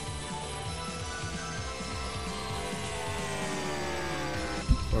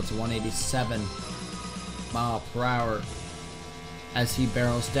 Or it's a 187 mile per hour as he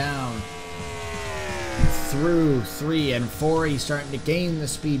barrels down through 3 and 4. He's starting to gain the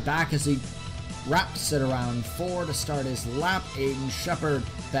speed back as he wraps it around 4 to start his lap. Aiden Shepard,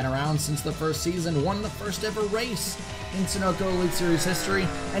 been around since the first season, won the first ever race in Sunoco Elite Series history,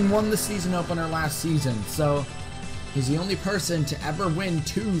 and won the season opener last season. So he's the only person to ever win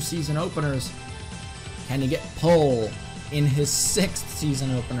 2 season openers. Can he get pole in his 6th season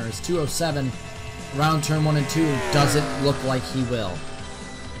openers? 207 around turn 1 and 2. Doesn't look like he will.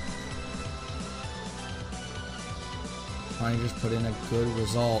 Trying to just put in a good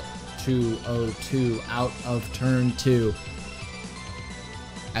result. 202 out of turn 2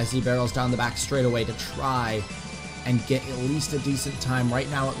 as he barrels down the back straightaway to try and get at least a decent time. Right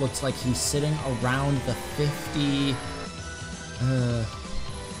now it looks like he's sitting around the 50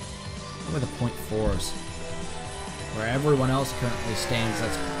 what are the .4s where everyone else currently stands.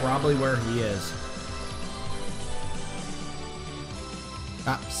 That's probably where he is.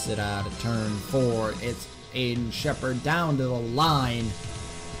 Wraps it out of turn 4. It's Aiden Shepard down to the line.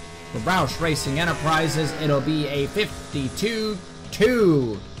 For Roush Racing Enterprises, it'll be a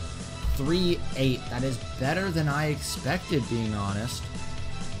 52.238. That is better than I expected, being honest.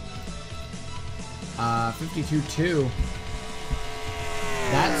 52.2.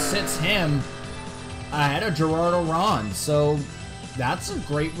 That sits him ahead of Gerardo Ron. So that's a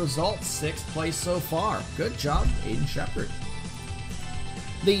great result. 6th place so far. Good job, Aiden Shepard.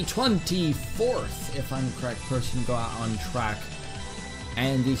 The 24th, if I'm correct, person to go out on track.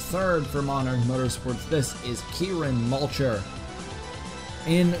 And the 3rd for Monarch Motorsports, this is Kieran Mulcher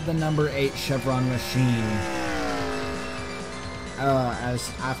in the number 8 Chevron machine. As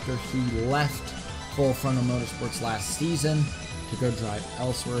after he left Full Frontal Motorsports last season to go drive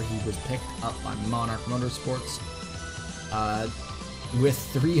elsewhere, he was picked up by Monarch Motorsports with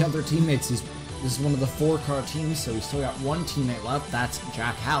 3 other teammates. This is one of the 4-car teams, so he's still got 1 teammate left. That's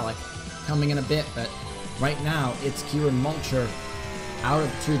Jack Halleck coming in a bit, but right now it's Kieran Mulcher. Out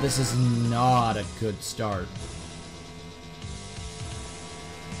of 2, this is not a good start.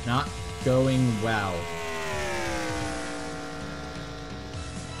 Not going well.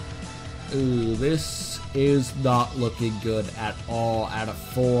 Ooh, this is not looking good at all. Out of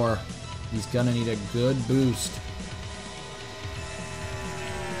 4, he's gonna need a good boost.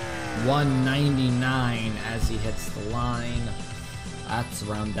 199 as he hits the line. That's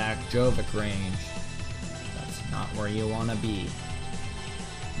around Dak Jovic range. That's not where you want to be.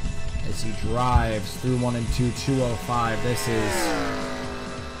 as he drives through 1 and 2, 205.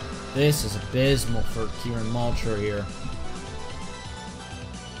 This is abysmal for Kieran Malcher here.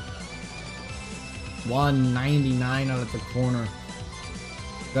 199 out of the corner.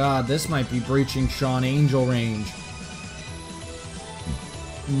 God, this might be breaching Sean Angel range.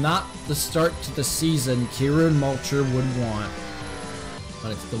 Not the start to the season Kieran Malcher would want,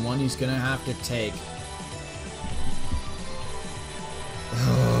 but it's the one he's gonna have to take.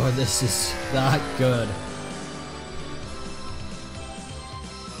 Oh, this is not good.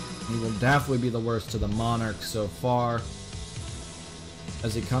 He will definitely be the worst of the Monarchs so far.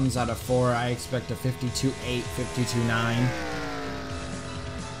 As he comes out of 4, I expect a 52.8, 52.9.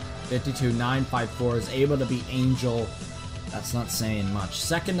 52.954 is able to beat Angel. That's not saying much.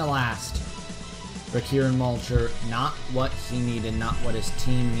 Second to last for Kieran Malcher. Not what he needed, not what his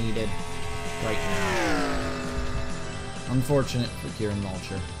team needed right now. Unfortunate for Kieran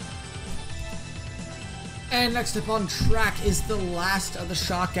Malcher. And next up on track is the last of the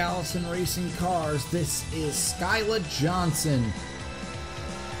Shock Allison Racing cars. This is Skyla Johnson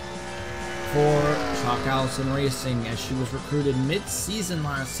for Shock Allison Racing, as she was recruited mid-season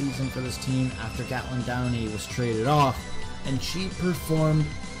last season for this team after Gatlin Downey was traded off, and she performed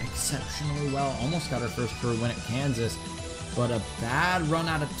exceptionally well. Almost got her first career win at Kansas, but a bad run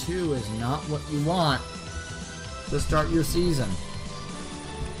out of 2 is not what you want to start your season.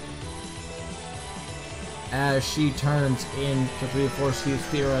 As she turns into 3 or 4, she is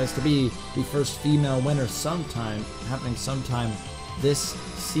theorized to be the first female winner happening sometime this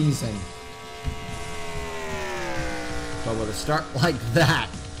season. But with a start like that,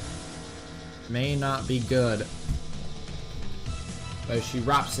 may not be good. But she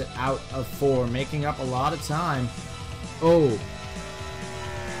wraps it out of 4, making up a lot of time. Oh.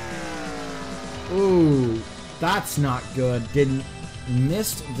 Ooh, that's not good.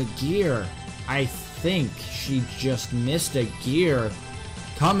 Missed the gear. I think she just missed a gear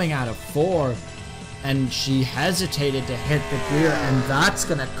coming out of 4, and she hesitated to hit the gear, and that's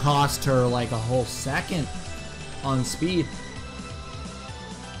gonna cost her like a whole second on speed.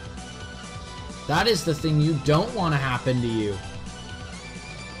 That is the thing you don't want to happen to you,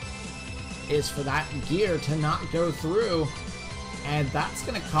 is for that gear to not go through, and that's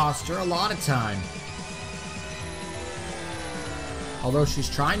gonna cost her a lot of time. Although she's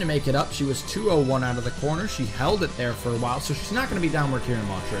trying to make it up, she was 201 out of the corner. She held it there for a while, so she's not going to be down where Kieran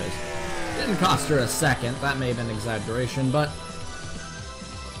Malcher is. Didn't cost her a second. That may have been an exaggeration, but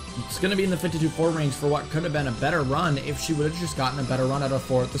it's going to be in the 52.4 range for what could have been a better run if she would have just gotten a better run out of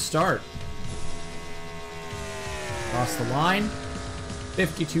 4 at the start. Across the line,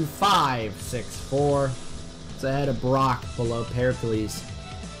 52.564. It's ahead of Brock, below Pericles.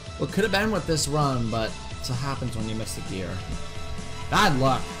 What could have been with this run, but it's what happens when you miss the gear. Bad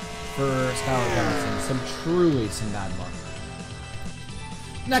luck for Skylar Johnson. Truly some bad luck.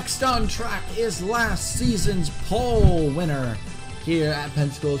 Next on track is last season's pole winner here at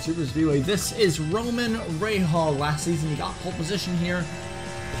Pensacola Superspeedway. This is Roman Rahal. Last season he got pole position here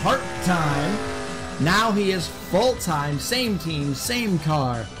part-time. Now he is full-time. Same team, same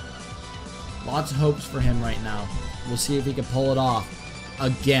car. Lots of hopes for him right now. We'll see if he can pull it off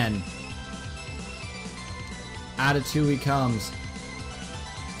again. Out of 2 he comes.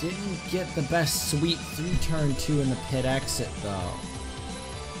 Didn't get the best sweep through turn 2 in the pit exit, though.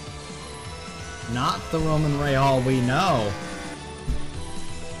 Not the Roman Rahal we know.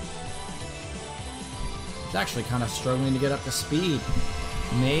 He's actually kind of struggling to get up to speed.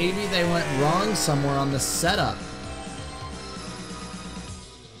 Maybe they went wrong somewhere on the setup.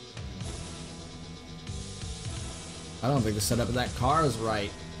 I don't think the setup of that car is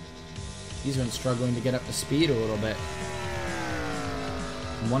right. He's been struggling to get up to speed a little bit.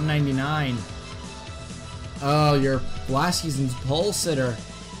 199. Oh, your last season's pole sitter.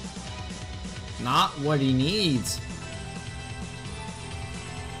 Not what he needs.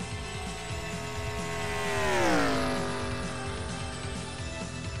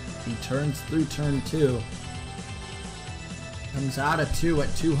 He turns through turn 2. Comes out of 2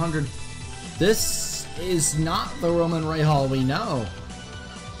 at 200. This is not the Roman Rahal we know.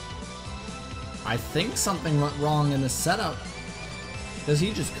 I think something went wrong in the setup, because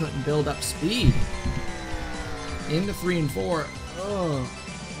he just couldn't build up speed. Into 3 and 4. Oh,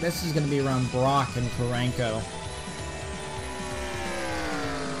 this is going to be around Brock and Karenko.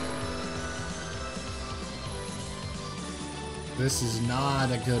 This is not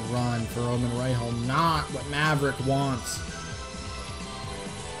a good run for Roman Rahal. Not what Maverick wants.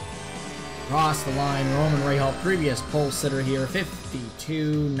 Across the line, Roman Rahal, previous pole sitter here,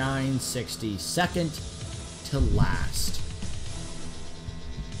 52.960. Second to last.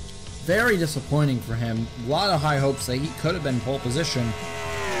 very disappointing for him. A lot of high hopes that he could have been pole position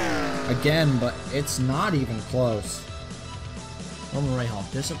again, but it's not even close. Roman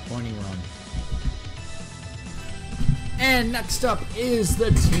Rahal, disappointing run. And next up is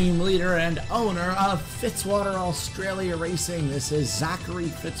the team leader and owner of Fitzwater Australia Racing. This is Zachary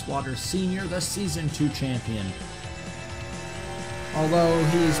Fitzwater Sr., the Season 2 champion. Although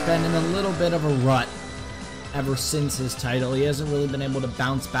he's been in a little bit of a rut ever since his title, he hasn't really been able to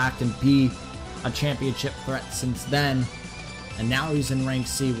bounce back and be a championship threat since then. And now he's in rank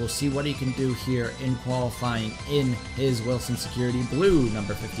C. We'll see what he can do here in qualifying in his Wilson Security Blue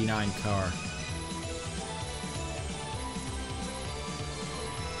number 59 car.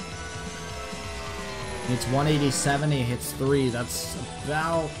 It's 187, he hits 3. That's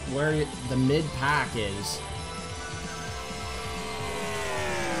about where the mid-pack is.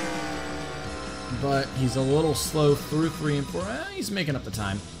 But he's a little slow through 3 and 4. He's making up the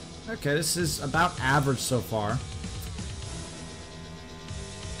time. Okay, this is about average so far.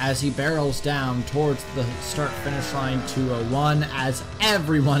 As he barrels down towards the start-finish line 201, as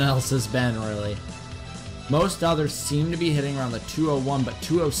everyone else has been, really. Most others seem to be hitting around the 201, but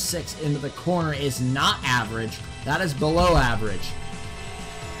 206 into the corner is not average. That is below average.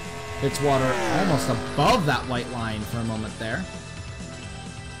 Fitzwater almost above that white line for a moment there.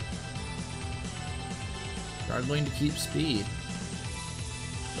 Struggling to keep speed.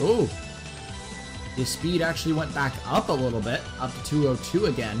 Ooh. His speed actually went back up a little bit, up to 202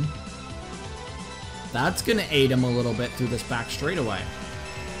 again. That's going to aid him a little bit through this back straightaway.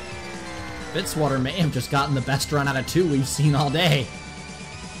 Fitzwater may have just gotten the best run out of 2 we've seen all day.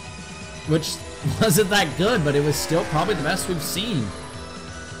 Which wasn't that good, but it was still probably the best we've seen.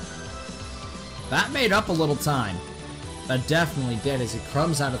 That made up a little time. That definitely did. As he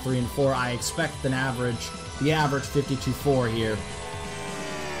crumbs out of 3 and 4, I expect the average 52.4 here.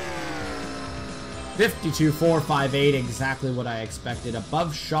 52.458, exactly what I expected.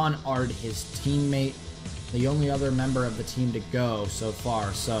 Above Sean Ard, his teammate. The only other member of the team to go so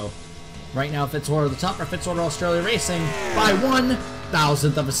far, so... Right now, Fitzwater the top, or Fitzwater Australia Racing by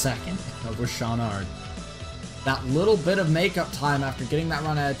 1/1000th of a second over Sean Ard. That little bit of makeup time after getting that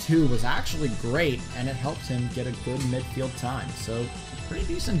run out of 2 was actually great, and it helped him get a good midfield time. So, pretty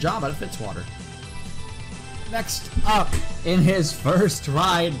decent job out of Fitzwater. Next up, in his first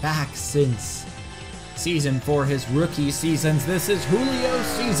ride back since season 4, his rookie seasons, this is Julio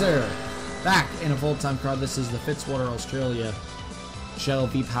Cesar. Back in a full-time car, this is the Fitzwater Australia Shell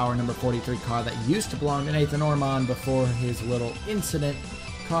V-Power number 43 car that used to belong to Nathan Ormond before his little incident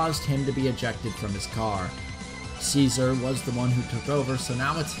caused him to be ejected from his car. Caesar was the one who took over, so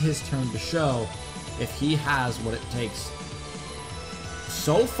now it's his turn to show if he has what it takes.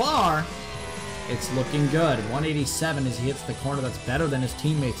 So far, it's looking good. 187 as he hits the corner. That's better than his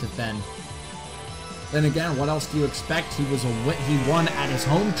teammates have been. Then again, what else do you expect? He won at his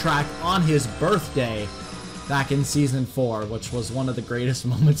home track on his birthday back in Season 4, which was one of the greatest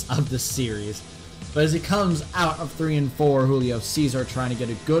moments of the series. But as he comes out of 3 and 4, Julio Cesar trying to get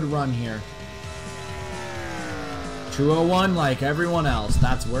a good run here. 201 like everyone else.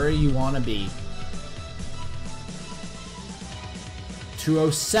 That's where you want to be.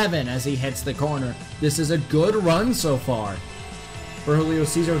 207 as he hits the corner. This is a good run so far for Julio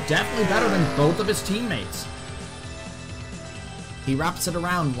Cesar. Definitely better than both of his teammates. He wraps it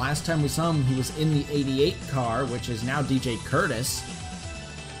around. Last time we saw him, he was in the 88 car, which is now DJ Curtis.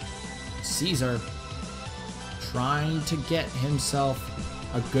 Cesar trying to get himself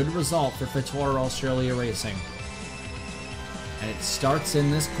a good result for Fitzwater Australia Racing. And it starts in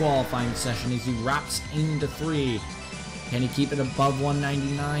this qualifying session as he wraps into 3. Can he keep it above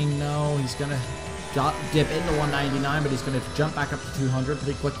 199? No, he's going to dip into 199, but he's going to jump back up to 200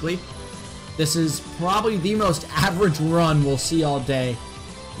 pretty quickly. This is probably the most average run we'll see all day.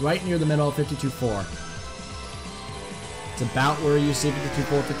 Right near the middle of 52.4. It's about where you see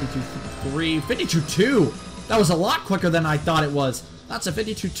 52.4, 52.3, 52.2. That was a lot quicker than I thought it was. That's a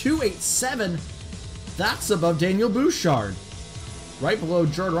 52.287. That's above Daniel Bouchard. Right below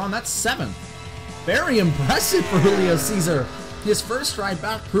Jordan, that's 7th. Very impressive for Julio Cesar. His first ride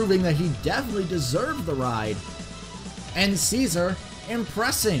back proving that he definitely deserved the ride. And Cesar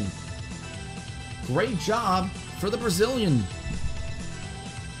impressing. Great job for the Brazilian.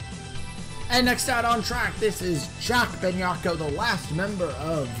 And next out on track, this is Jack Benyako, the last member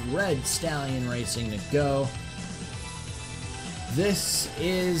of Red Stallion Racing to go. This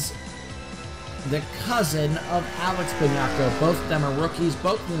is the cousin of Alex Benyako. Both of them are rookies.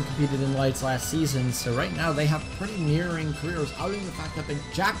 Both of them competed in lights last season, so right now they have pretty mirroring careers, other than the fact that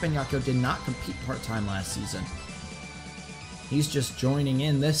Jack Benyako did not compete part-time last season. He's just joining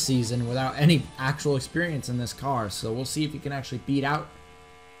in this season without any actual experience in this car. So we'll see if he can actually beat out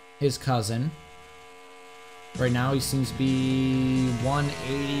his cousin. Right now he seems to be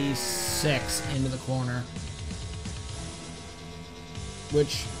 186 into the corner,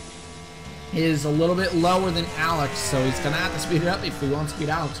 which is a little bit lower than Alex, so he's going to have to speed it up if he wants to beat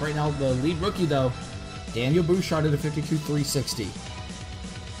Alex. Right now, the lead rookie, though, Daniel Bouchard at a 52.360.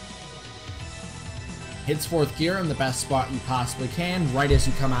 Hits fourth gear in the best spot you possibly can, right as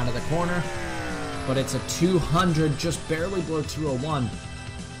you come out of the corner. But it's a 200, just barely below 201.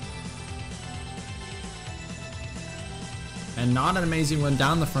 And not an amazing run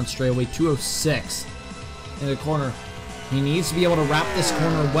down the front straightaway, 206 in the corner. He needs to be able to wrap this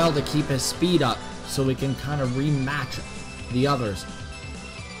corner well to keep his speed up so we can kind of rematch the others.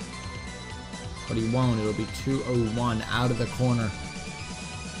 But he won't. It'll be 201 out of the corner.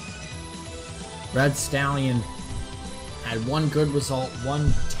 Red Stallion had one good result,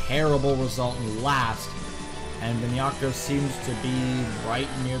 one terrible result in last. And Vignacco seems to be right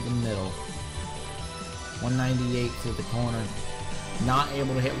near the middle. 198 through the corner. Not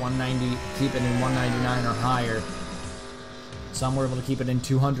able to hit 190, keep it in 199 or higher. Some were able to keep it in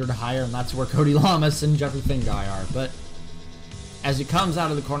 200 or higher, and that's where Cody Lamas and Jeffrey Finguy are. But as he comes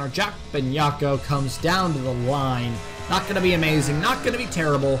out of the corner, Jack Vignacco comes down to the line. Not going to be amazing, not going to be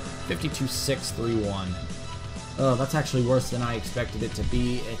terrible. 52.631. Oh, that's actually worse than I expected it to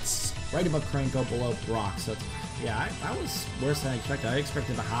be. It's right above Cranko, below Brock. So, yeah, that was worse than I expected. I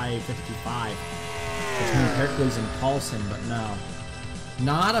expected a high 52.5 between Hercules and Paulson, but no.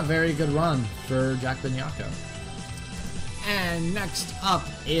 Not a very good run for Jack Vignacco. And next up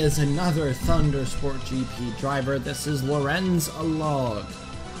is another Thundersport GP driver. This is Lorenz Alog,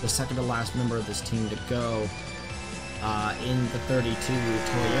 the second to last member of this team to go in the 32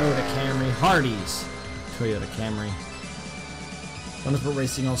 Toyota Camry Hardee's Toyota Camry. Thundersport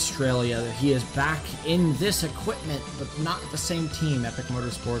Racing Australia. He is back in this equipment, but not the same team. Epic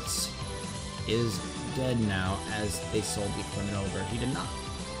Motorsports is dead now as they sold the equipment over. He did not.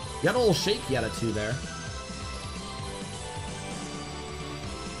 He got a little shaky out of two there.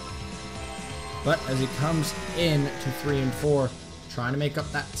 But as he comes in to 3 and 4, trying to make up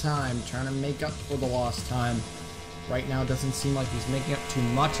that time, trying to make up for the lost time. Right now, it doesn't seem like he's making up too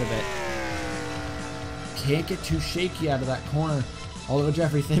much of it. Can't get too shaky out of that corner. Although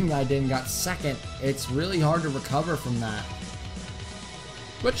Jeffrey Finguy did and got second, it's really hard to recover from that.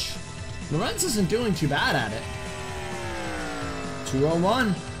 Which, Lorenz isn't doing too bad at it.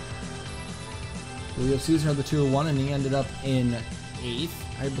 201. Julio Cesar had the 201, and he ended up in 8th,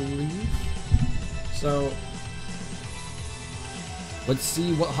 I believe. So, let's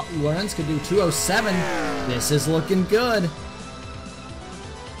see what Lorenz could do. 207. This is looking good.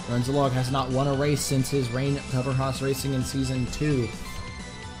 Lorenz Alog has not won a race since his reign at Cover Haas Racing in Season 2.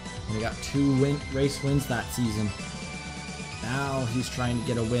 And he got 2 race wins that season. Now he's trying to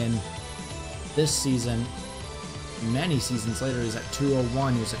get a win this season. Many seasons later, he's at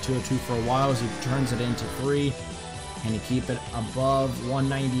 201. He was at 202 for a while as he turns it into 3. And to keep it above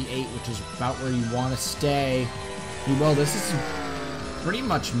 198, which is about where you want to stay. Well, this is pretty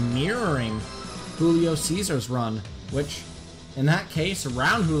much mirroring Julio Cesar's run, which, in that case,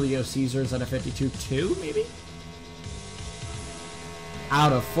 around Julio Cesar's at a 52.2, maybe?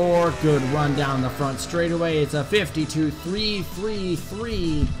 Out of 4, good run down the front straightaway. It's a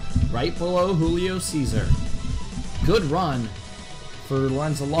 52.333, right below Julio Cesar. Good run for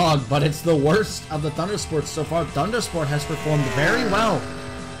Lorenz Alog, but it's the worst of the Thundersports so far. Thundersport has performed very well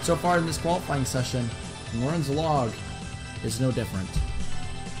so far in this qualifying session, and Lorenz Alog is no different.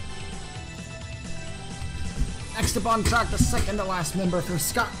 Next up on track, the second to last member for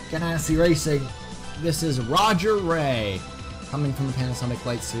Scott Ganassi Racing. This is Roger Ray, coming from the Panasonic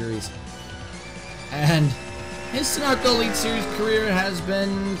Light Series. And his Sunoco Elite Series career has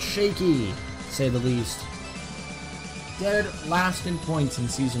been shaky, to say the least. Dead last in points in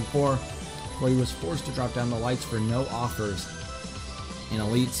Season 4, where he was forced to drop down the lights for no offers in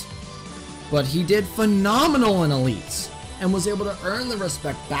Elites. But he did phenomenal in Elites, and was able to earn the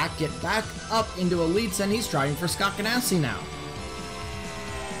respect back, get back up into Elites, and he's driving for Scott Ganassi now.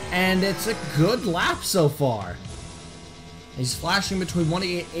 And it's a good lap so far. He's flashing between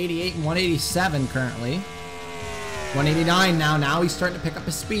 188 and 187 currently. 189 now. Now he's starting to pick up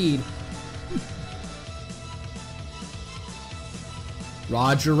his speed.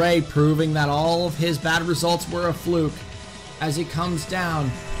 Roger Ray proving that all of his bad results were a fluke as he comes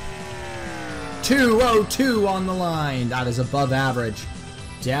down. 202 on the line. That is above average.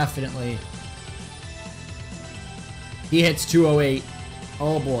 Definitely. He hits 208.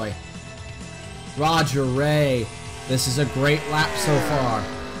 Oh boy. Roger Ray This is a great lap so far.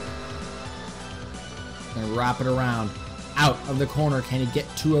 Gonna wrap it around. Out of the corner. Can he get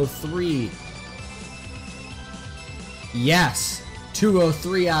 203? Yes.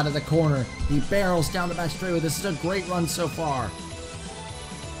 203 out of the corner. He barrels down the back straightaway. This is a great run so far.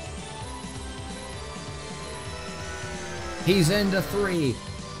 He's into 3.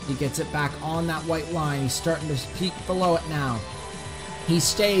 He gets it back on that white line. He's starting to peek below it now. He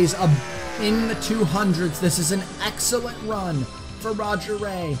stays up in the 200s. This is an excellent run for Roger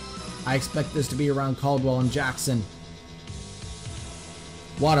Ray. I expect this to be around Caldwell and Jackson.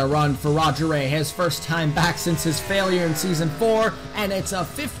 What a run for Roger Ray. His first time back since his failure in Season 4. And it's a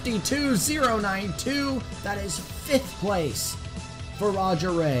 52.092. That is 5th place for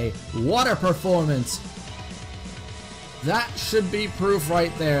Roger Ray. What a performance. That should be proof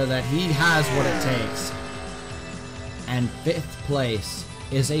right there that he has what it takes. And 5th place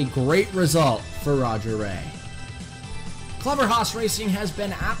is a great result for Roger Ray. Clever Haas Racing has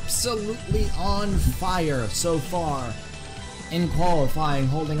been absolutely on fire so far in qualifying,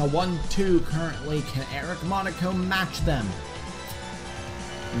 holding a 1-2 currently. Can Eric Monaco match them?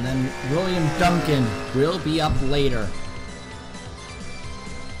 And then William Duncan will be up later.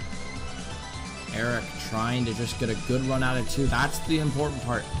 Eric trying to just get a good run out of 2. That's the important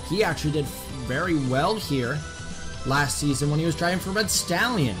part. He actually did very well here last season when he was driving for Red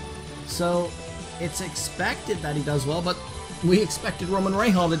Stallion. So it's expected that he does well, but we expected Roman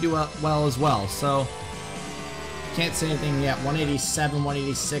Rahal to do well as well. So can't say anything yet. 187,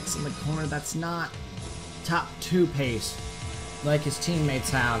 186 in the corner. That's not top 2 pace like his teammates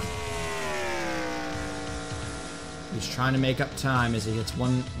have. He's trying to make up time as he hits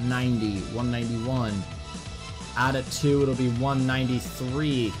 190, 191. Out of 2, it'll be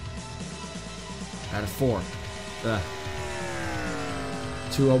 193. Out of 4.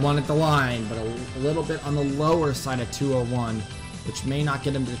 201 at the line, but a little bit on the lower side of 201, which may not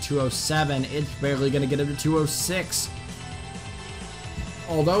get him to 207. It's barely going to get him to 206.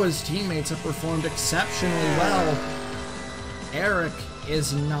 Although his teammates have performed exceptionally well, Eric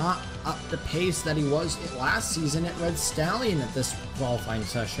is not up the pace that he was last season at Red Stallion at this qualifying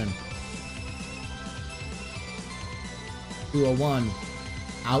session. 201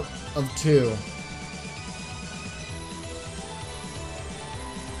 out of 2.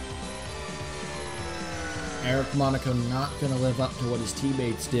 Eric Monaco not going to live up to what his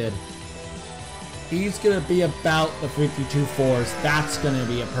teammates did. He's going to be about the 52.4s. That's going to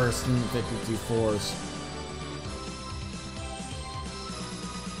be a person in the 52.4s.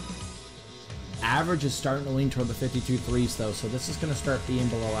 Average is starting to lean toward the 52.3s though, so this is going to start being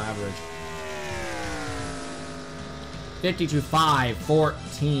below average. 52.5,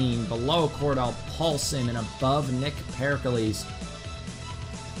 14, below Cordell Paulson and above Nick Pericles.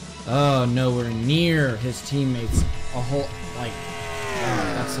 Oh, nowhere near his teammates. A whole, like,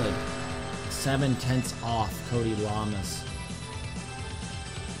 that's like 7/10 off Cody Lamas.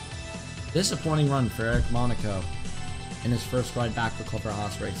 Disappointing run for Eric Monaco in his first ride back for Clever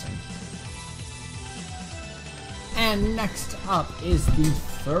Haas Racing. And next up is the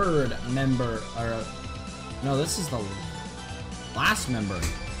 3rd member, or no, this is the last member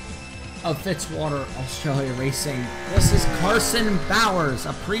of Fitzwater Australia Racing. This is Carson Bowers,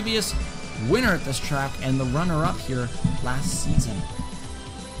 a previous winner at this track and the runner-up here last season.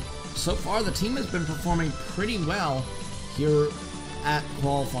 So far, the team has been performing pretty well here at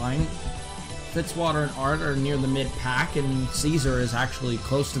qualifying. Fitzwater and Art are near the mid-pack, and Caesar is actually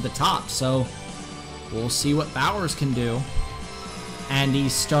close to the top, so we'll see what Bowers can do. And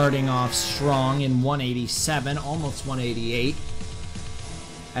he's starting off strong in 187, almost 188.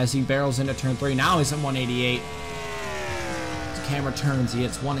 As he barrels into turn 3. Now he's at 188. The camera turns, he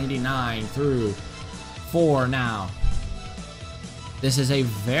hits 189 through 4 now. This is a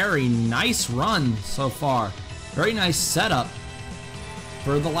very nice run so far. Very nice setup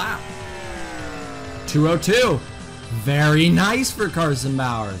for the lap. 202. Very nice for Carson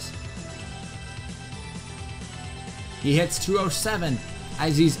Bowers. He hits 207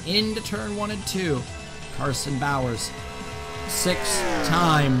 as he's into turn 1 and 2. Carson Bowers,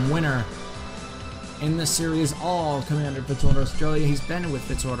 6-time winner in the series, all coming under Fitzwater Australia. He's been with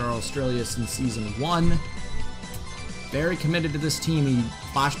Fitzwater Australia since season 1. Very committed to this team. He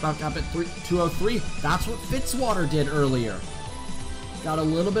flashed back up at 203. That's what Fitzwater did earlier. Got a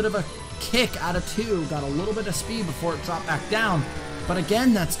little bit of a kick out of 2. Got a little bit of speed before it dropped back down. But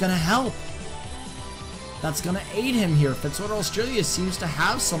again, that's going to help. That's going to aid him here. Fitzwater Australia seems to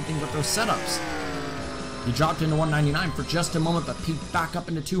have something with their setups. He dropped into 199 for just a moment, but peaked back up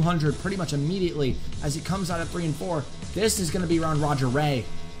into 200 pretty much immediately as he comes out at 3 and 4. This is going to be around Roger Ray.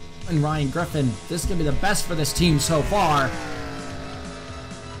 and Ryan Griffin. This is going to be the best for this team so far.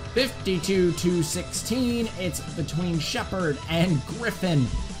 52-16. It's between Shepard and Griffin.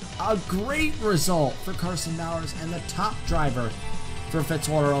 A great result for Carson Bowers and the top driver for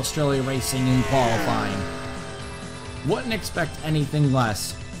Fitzwater Australia Racing in qualifying. Wouldn't expect anything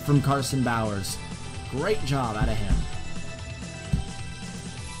less from Carson Bowers. Great job out of him.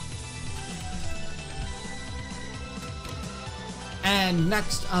 And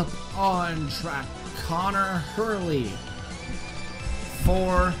next up on track, Connor Hurley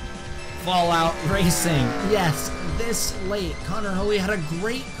for Fallout Racing. Yes, this late, Connor Hurley had a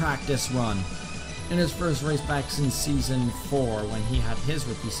great practice run in his first race back since Season 4, when he had his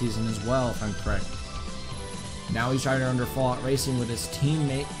rookie season as well, if I'm correct. Now he's driving under Fallout Racing with his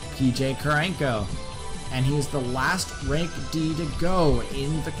teammate, PJ Kurenko. And he's the last rank D to go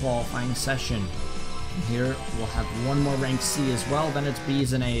in the qualifying session. Here we'll have one more rank C as well, then it's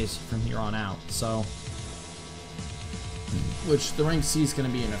B's and A's from here on out. So, which the rank C is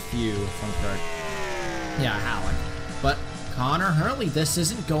going to be in a few, if I'm correct. Yeah, Halleck. But Connor Hurley, this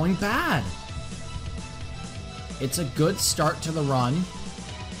isn't going bad. It's a good start to the run.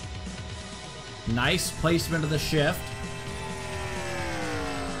 Nice placement of the shift.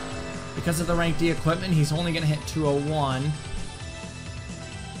 Because of the rank D equipment, he's only going to hit 201.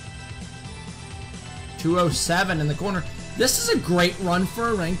 207 in the corner. This is a great run for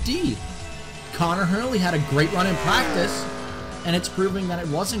a rank D. Connor Hurley had a great run in practice, and it's proving that it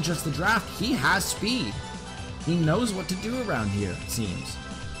wasn't just the draft. He has speed. He knows what to do around here, it seems.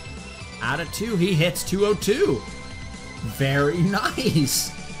 Out of 2, he hits 202. Very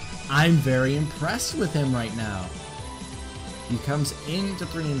nice. I'm very impressed with him right now. He comes into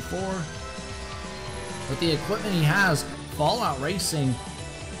 3 and 4. With the equipment he has, Fallout Racing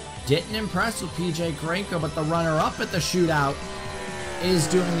didn't impress with PJ Kurenko, but the runner-up at the shootout is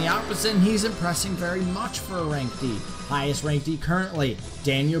doing the opposite, and he's impressing very much for a rank D. Highest rank D currently,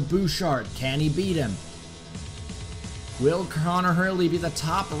 Daniel Bouchard. Can he beat him? Will Connor Hurley be the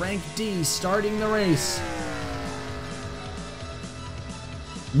top rank D starting the race?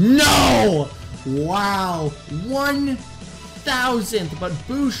 No! Wow! 1,000th, but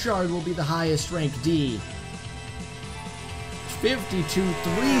Bouchard will be the highest rank D.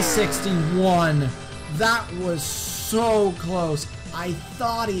 52-361. That was so close. I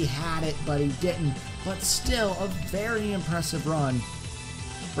thought he had it, but he didn't. But still, a very impressive run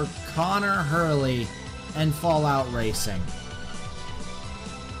for Connor Hurley and Fallout Racing.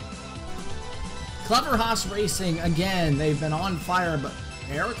 Clever Haas Racing, again, they've been on fire, but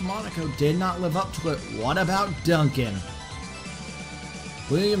Eric Monaco did not live up to it. What about Duncan?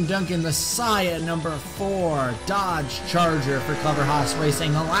 William Duncan, the Sia number 4 Dodge Charger for Clever Haas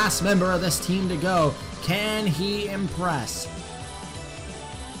Racing, the last member of this team to go. Can he impress?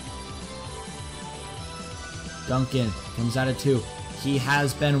 Duncan comes out of 2. He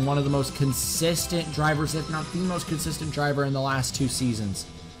has been one of the most consistent drivers, if not the most consistent driver in the last 2 seasons.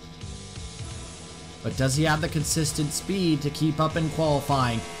 But does he have the consistent speed to keep up in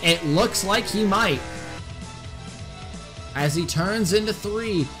qualifying? It looks like he might. As he turns into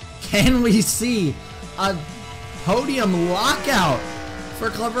 3, can we see a podium lockout for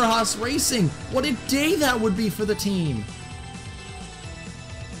Clever Haas Racing? What a day that would be for the team.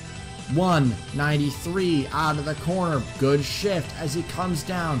 193 out of the corner. Good shift as he comes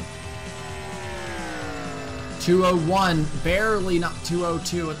down. 201, barely not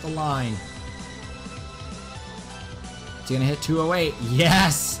 202 at the line. Is he gonna hit 208?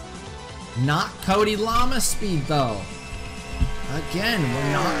 Yes! Not Cody Lama's speed though. Again,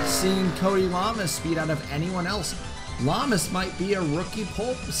 we're not seeing Cody Lamas speed out of anyone else. Lamas might be a rookie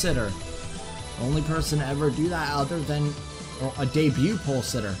pole sitter. Only person to ever do that other than a debut pole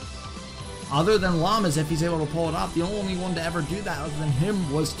sitter. Other than Lamas, if he's able to pull it off, the only one to ever do that other than him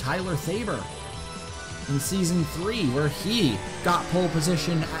was Tyler Faber in Season 3, where he got pole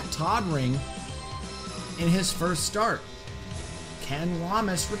position at Toddring in his first start. Can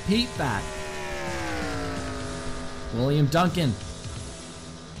Lamas repeat that? William Duncan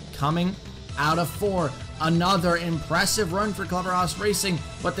coming out of 4. Another impressive run for Clever Haas Racing,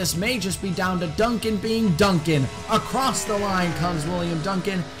 but this may just be down to Duncan being Duncan. Across the line comes William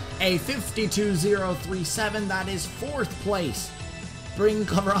Duncan, a 52.037. That is 4th place, bringing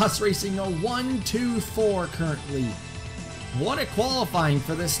Clever Haas Racing a 1-2-4 currently. What a qualifying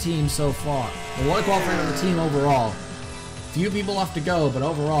for this team so far. Well, what a qualifying for the team overall. Few people left to go, but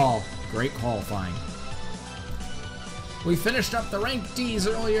overall, great qualifying. We finished up the rank Ds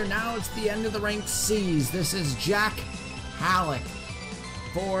earlier, now it's the end of the rank Cs. This is Jack Halleck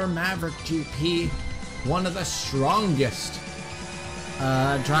for Maverick GP, one of the strongest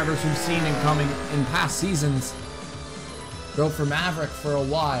drivers we've seen in past seasons go for Maverick for a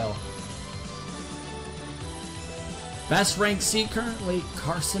while. Best ranked C currently,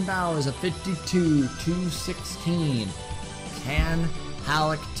 Carson Bowers at 52.216. Can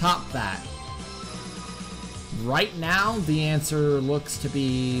Halleck top that? Right now, the answer looks to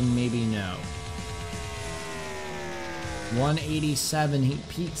be maybe no. 187, he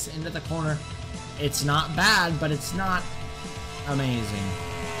peeks into the corner. It's not bad, but it's not amazing.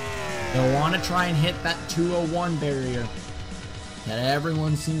 They'll want to try and hit that 201 barrier that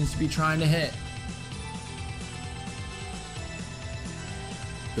everyone seems to be trying to hit.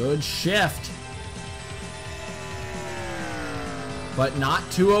 Good shift. But not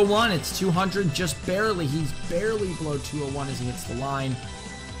 201, it's 200 just barely. He's barely below 201 as he hits the line.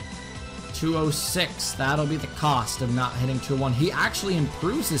 206, that'll be the cost of not hitting 201. He actually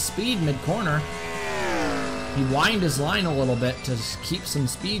improves his speed mid-corner. He wined his line a little bit to keep some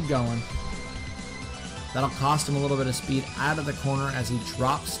speed going. That'll cost him a little bit of speed out of the corner as he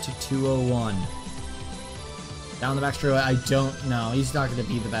drops to 201. Down the back straightaway, I don't know. He's not going to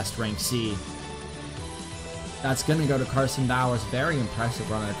be the best ranked C. That's going to go to Carson Bowers. Very impressive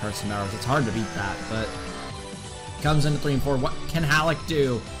run at Carson Bowers. It's hard to beat that, but comes into 3 and 4. What can Halleck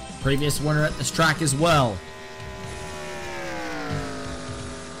do? Previous winner at this track as well.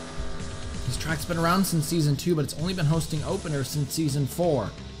 This track's been around since Season 2, but it's only been hosting openers since Season 4.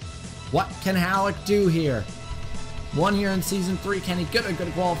 What can Halleck do here? One here in Season 3. Can he get a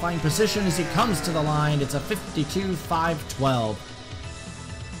good qualifying position as he comes to the line? It's a 52.512.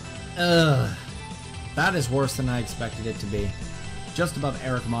 Ugh. That is worse than I expected it to be. Just above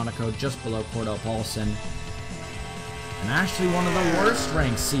Eric Monaco, just below Cordell Paulson. And actually one of the worst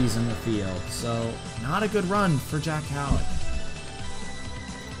ranked C's in the field. So, not a good run for Jack Halleck.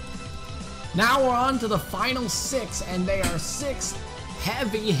 Now we're on to the final 6, and they are 6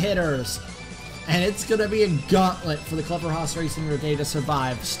 heavy hitters. And it's going to be a gauntlet for the Clever House Racing Brigade to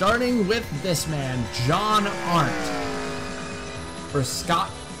survive. Starting with this man, John Arndt. For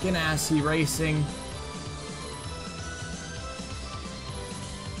Scott Ganassi Racing.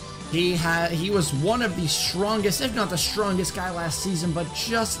 He was one of the strongest, if not the strongest guy last season, but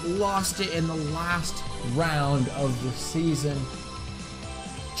just lost it in the last round of the season.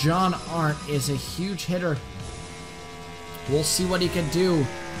 John Arndt is a huge hitter. We'll see what he can do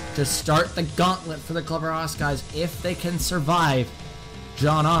to start the gauntlet for the Clever House guys if they can survive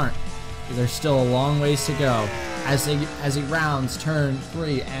John Arndt. There's still a long ways to go as he rounds turn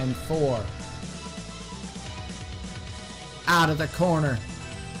 3 and 4. Out of the corner.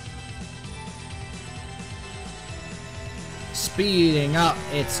 Speeding up,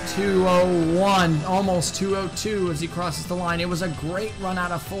 it's 201, almost 202 as he crosses the line. It was a great run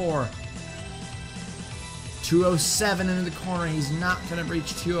out of 4. 207 into the corner. He's not going to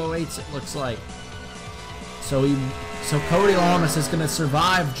reach 208s, it looks like. So Cody Lamas is going to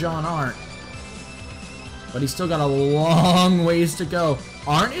survive John Arndt. But he's still got a long ways to go.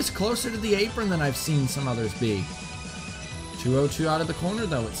 Arndt is closer to the apron than I've seen some others be. 202 out of the corner,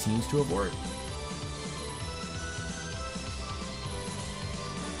 though. It seems to have worked.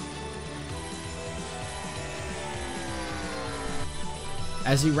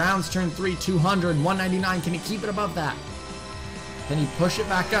 As he rounds turn 3, 200, 199. Can he keep it above that? Can he push it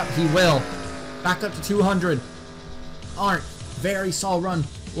back up? He will. Back up to 200. Arndt, very solid run.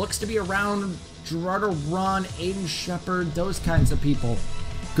 Looks to be around Gerardo Run, Aiden Shepard, those kinds of people.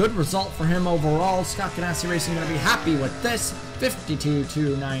 Good result for him overall. Scott Ganassi Racing going to be happy with this.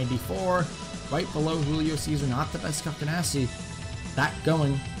 52.294. Right below Julio Cesar. Not the best Scott Ganassi. That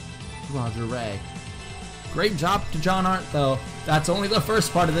going to Roger Ray. Great job to John Arndt, though. That's only the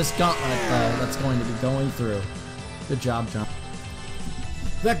first part of this gauntlet, though, that's going to be going through. Good job, John.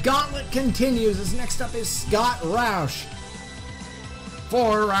 The gauntlet continues, as next up is Scott Roush.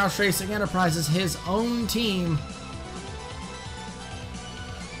 For Roush Racing Enterprises, his own team.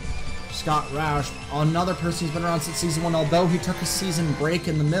 Scott Roush, another person who's been around since Season 1, although he took a season break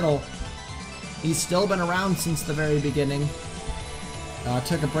in the middle. He's still been around since the very beginning.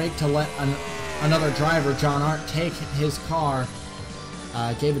 Took a break to let another driver, John Arndt, take his car.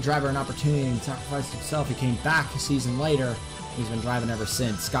 Gave the driver an opportunity and sacrificed himself. He came back a season later. He's been driving ever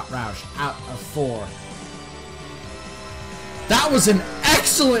since. Scott Roush out of 4. That was an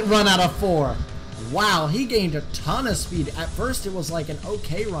excellent run out of 4. Wow, he gained a ton of speed. At first it was like an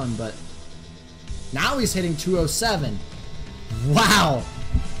okay run, but now he's hitting 207. Wow,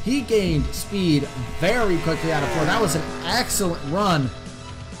 he gained speed very quickly out of 4. That was an excellent run.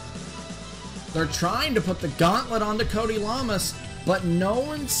 They're trying to put the gauntlet onto Cody Lamas, but no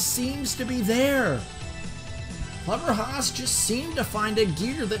one seems to be there. Clever Haas just seemed to find a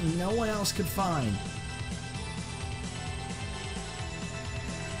gear that no one else could find.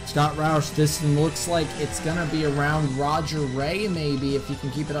 Scott Roush, this looks like it's going to be around Roger Ray, maybe, if he can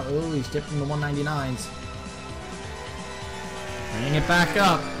keep it up. Oh, he's dipping the 199s. Bring it back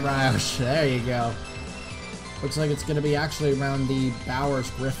up, Roush. There you go. Looks like it's going to be actually around the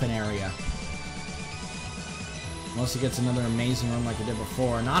Bowers-Griffin area. Unless he gets another amazing run like he did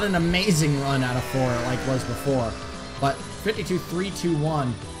before. Not an amazing run out of 4 like it was before. But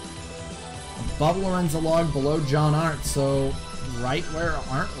 52.321. Above Lorenzo Log, below John Arndt. So right where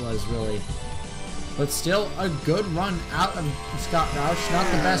Arndt was, really. But still a good run out of Scott Roush. Not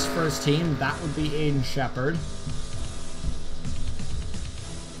the best for his team. That would be Aiden Shepard.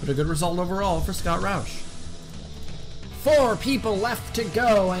 But a good result overall for Scott Roush. 4 people left to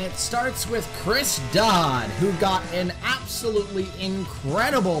go, and it starts with Chris Dodd, who got an absolutely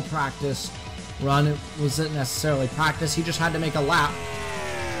incredible practice run. It wasn't necessarily practice, he just had to make a lap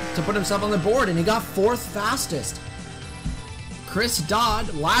to put himself on the board, and he got 4th fastest. Chris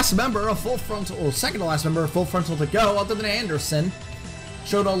Dodd, last member of Full Frontal, or second to last member of Full Frontal to go, other than Anderson,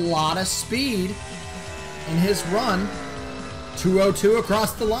 showed a lot of speed in his run. 202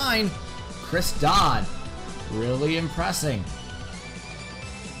 across the line. Chris Dodd, really impressing.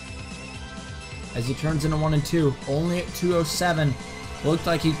 As he turns into 1 and 2, only at 207. Looked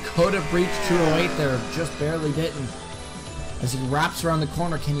like he could have breached 208 there, just barely didn't. As he wraps around the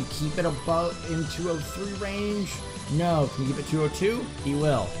corner, can he keep it above in 203 range? No. Can he keep it 202? He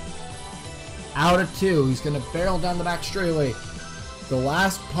will. Out of 2, he's going to barrel down the back straightaway. The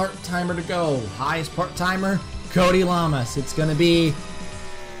last part-timer to go. Highest part-timer, Cody Lamas. It's going to be a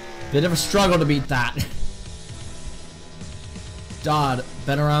bit of a struggle to beat that. Dodd,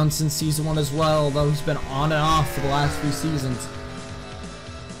 been around since season 1 as well, though he's been on and off for the last few seasons.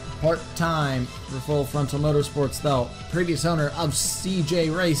 Part-time for Full Frontal Motorsports, though. Previous owner of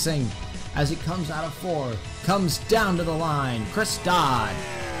CJ Racing. As he comes out of 4, comes down to the line. Chris Dodd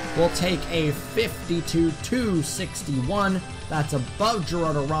will take a 52.261. That's above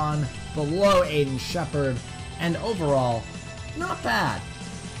Gerardo Ron, below Aiden Shepard, and overall, not bad.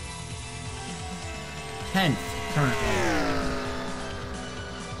 10th currently.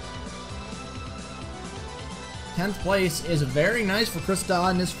 10th place is very nice for Chris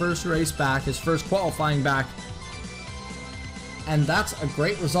Dodd in his first race back, his first qualifying back. And that's a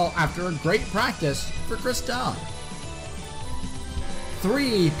great result after a great practice for Chris Dodd.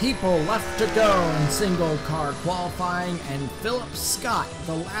 3 people left to go in single car qualifying, and Philip Scott,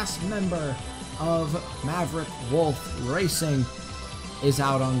 the last member of Maverick Wolf Racing, is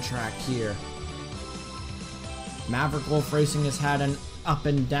out on track here. Maverick Wolf Racing has had an up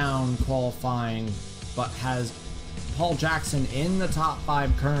and down qualifying, but has Paul Jackson in the top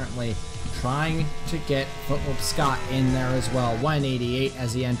 5 currently, trying to get Philip Scott in there as well. 188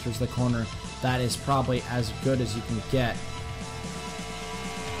 as he enters the corner. That is probably as good as you can get.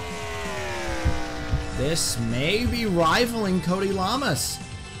 This may be rivaling Cody Lamas.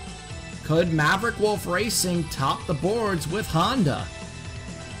 Could Maverick Wolf Racing top the boards with Honda?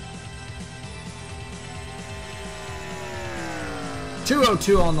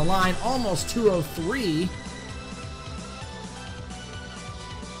 .202 on the line, almost 203.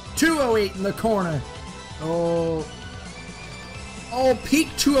 208 in the corner. Oh, peak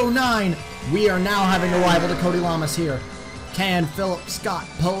 209. We are now having a rival to Cody Lamas here. Can Philip Scott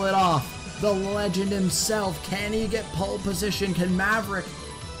pull it off? The legend himself. Can he get pole position? Can Maverick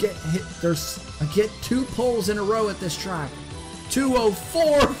get 2 poles in a row at this track?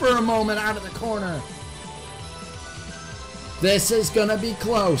 204 for a moment out of the corner. This is gonna be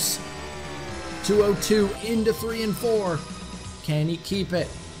close. 202 into 3 and 4. Can he keep it?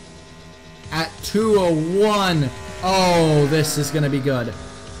 At 201. Oh, this is gonna be good.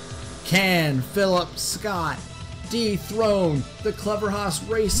 Can Philip Scott dethrone the Clever Haas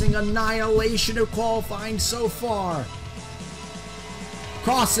Racing annihilation of qualifying so far?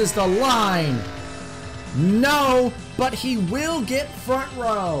 Crosses the line. No, but he will get front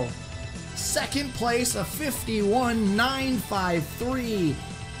row. Second place, a 51.953.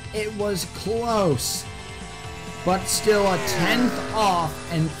 It was close, but still a 10th off,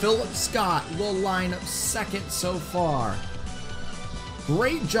 and Philip Scott will line up second so far.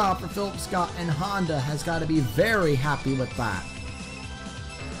 Great job for Philip Scott, and Honda has got to be very happy with that.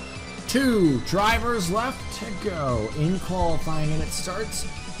 2 drivers left to go in qualifying, and it starts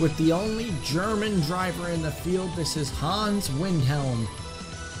with the only German driver in the field. This is Hans Windhelm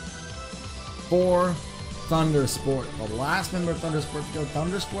for Thundersport, the last member of Thundersport to go.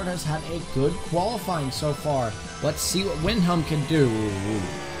 Thundersport has had a good qualifying so far. Let's see what Windhelm can do.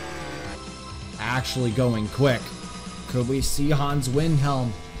 actually going quick. Could we see Hans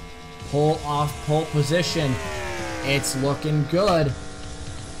Windhelm pull off pole position? It's looking good.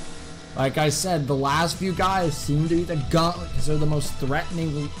 Like I said, the last few guys seem to be the gauntlet because they're the most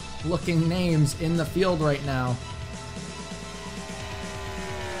threatening looking names in the field right now.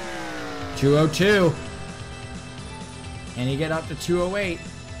 202. Can he get up to 208?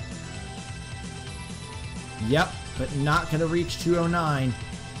 Yep, but not going to reach 209.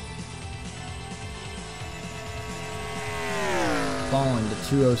 Falling to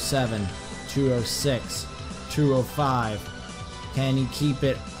 207, 206, 205. Can he keep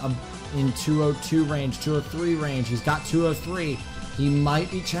it in 202 range, 203 range? He's got 203. He might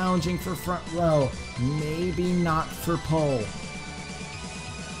be challenging for front row. Maybe not for pole.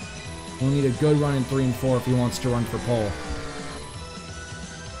 He'll need a good run in 3 and 4 if he wants to run for pole.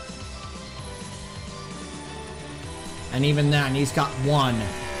 And even then, he's got one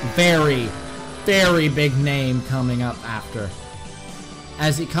very, very big name coming up after.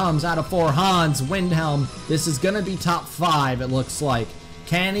 As he comes out of 4, Hans Windhelm. This is going to be top 5, it looks like.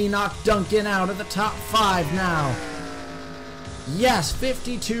 Can he knock Duncan out of the top 5 now? Yes,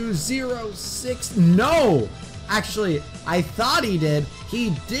 52.06. No! Actually, I thought he did.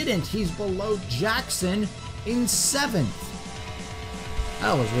 He didn't. He's below Jackson in 7th.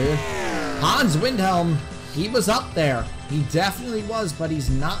 That was weird. Hans Windhelm, he was up there. He definitely was, but he's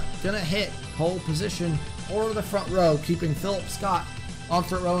not going to hit pole position or the front row, keeping Philip Scott on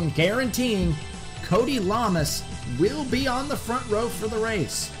front row and guaranteeing Cody Lamas will be on the front row for the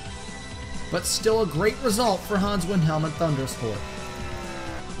race. But still a great result for Hans Windhelm at Thundersport.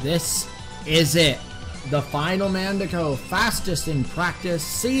 This is it. The final man to go, fastest in practice,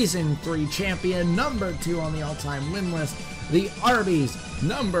 Season 3 champion, number 2 on the all-time win list, the Arby's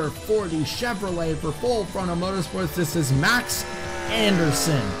number 40 Chevrolet for Full Frontal Motorsports. This is Max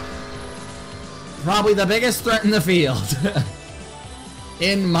Anderson. Probably the biggest threat in the field,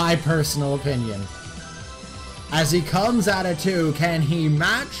 in my personal opinion. As he comes out of 2, can he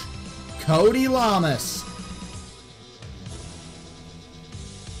match Cody Lamas?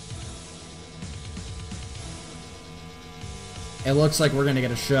 It looks like we're going to get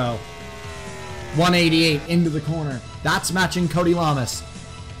a show. 188 into the corner. That's matching Cody Lamas.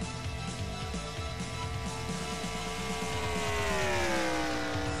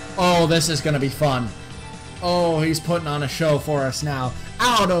 Oh, this is going to be fun. Oh, he's putting on a show for us now.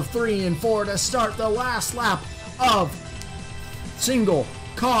 Out of 3 and 4 to start the last lap of single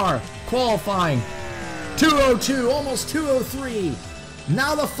car qualifying. 202, almost 203.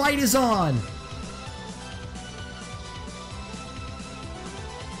 Now the fight is on.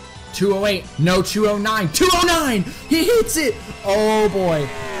 208, no 209, 209! He hits it! Oh boy,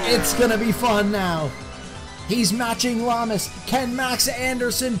 it's gonna be fun now. He's matching Lamas. Can Max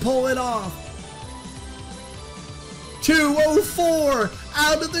Anderson pull it off? 204,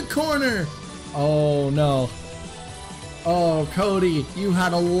 out of the corner. Oh no. Oh, Cody, you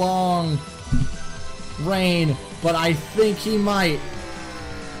had a long reign, but I think he might.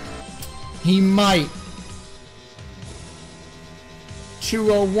 He might.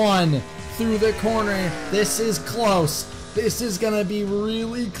 201 through the corner. This is close. This is gonna be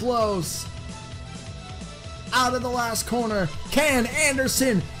really close. Out of the last corner. Can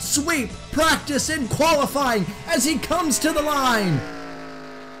Anderson sweep practice and qualifying as he comes to the line?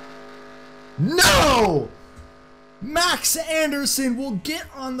 No! Max Anderson will get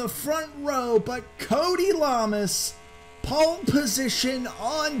on the front row, but Cody Lamas, pole position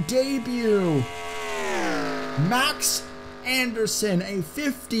on debut. Max Anderson, a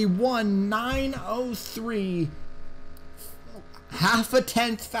 51.903, half a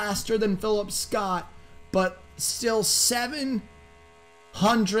tenth faster than Philip Scott, but still 7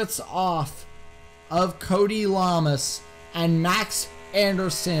 hundredths off of Cody Lamas, and Max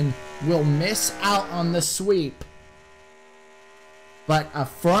Anderson will miss out on the sweep. But a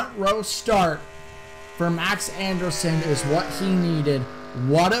front row start for Max Anderson is what he needed.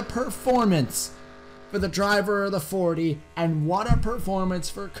 What a performance for the driver of the 40, and what a performance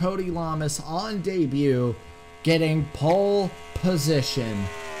for Cody Lamas on debut, getting pole position.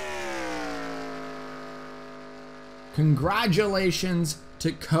 Congratulations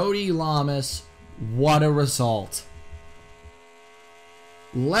to Cody Lamas. What a result.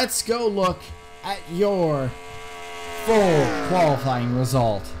 Let's go look at your full qualifying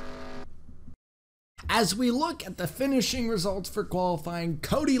result. As we look at the finishing results for qualifying,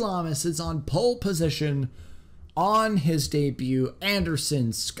 Cody Lamas is on pole position on his debut.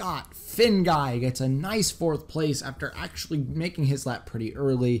 Anderson, Scott, Guy gets a nice 4th place after actually making his lap pretty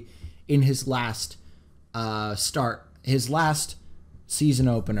early in his last start, his last season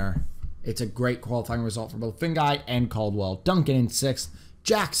opener. It's a great qualifying result for both Finguy and Caldwell. Duncan in 6th,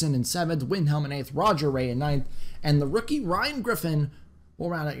 Jackson in 7th, Windhelm in 8th, Roger Ray in 9th, and the rookie Ryan Griffin will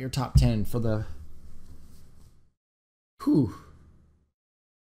round out your top 10 for the...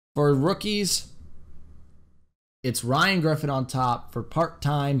 For rookies, it's Ryan Griffin on top. For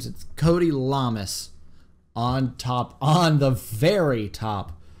part-times, it's Cody Lamas on top, on the very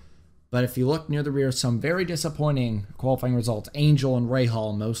top. But if you look near the rear, some very disappointing qualifying results. Angel and Ray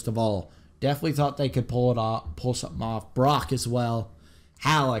Hall, most of all. Definitely thought they could pull it off, pull something off. Brock as well.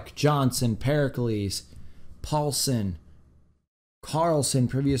 Halleck, Johnson, Pericles, Paulson, Carlson,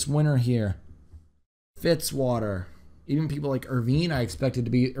 previous winner here. Fitzwater. Even people like Irvine, I expected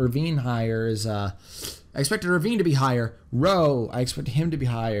to be Irvine higher. I expected Irvine to be higher. Rowe, I expected him to be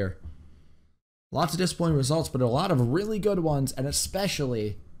higher. Lots of disappointing results, but a lot of really good ones, and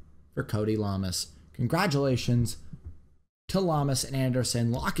especially for Cody Lamas. Congratulations to Lamas and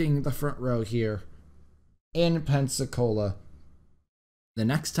Anderson locking the front row here in Pensacola. The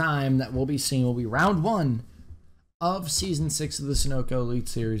next time that we'll be seeing will be round 1 of Season 6 of the Sunoco Elite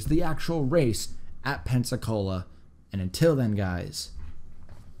Series, the actual race at Pensacola. And until then, guys,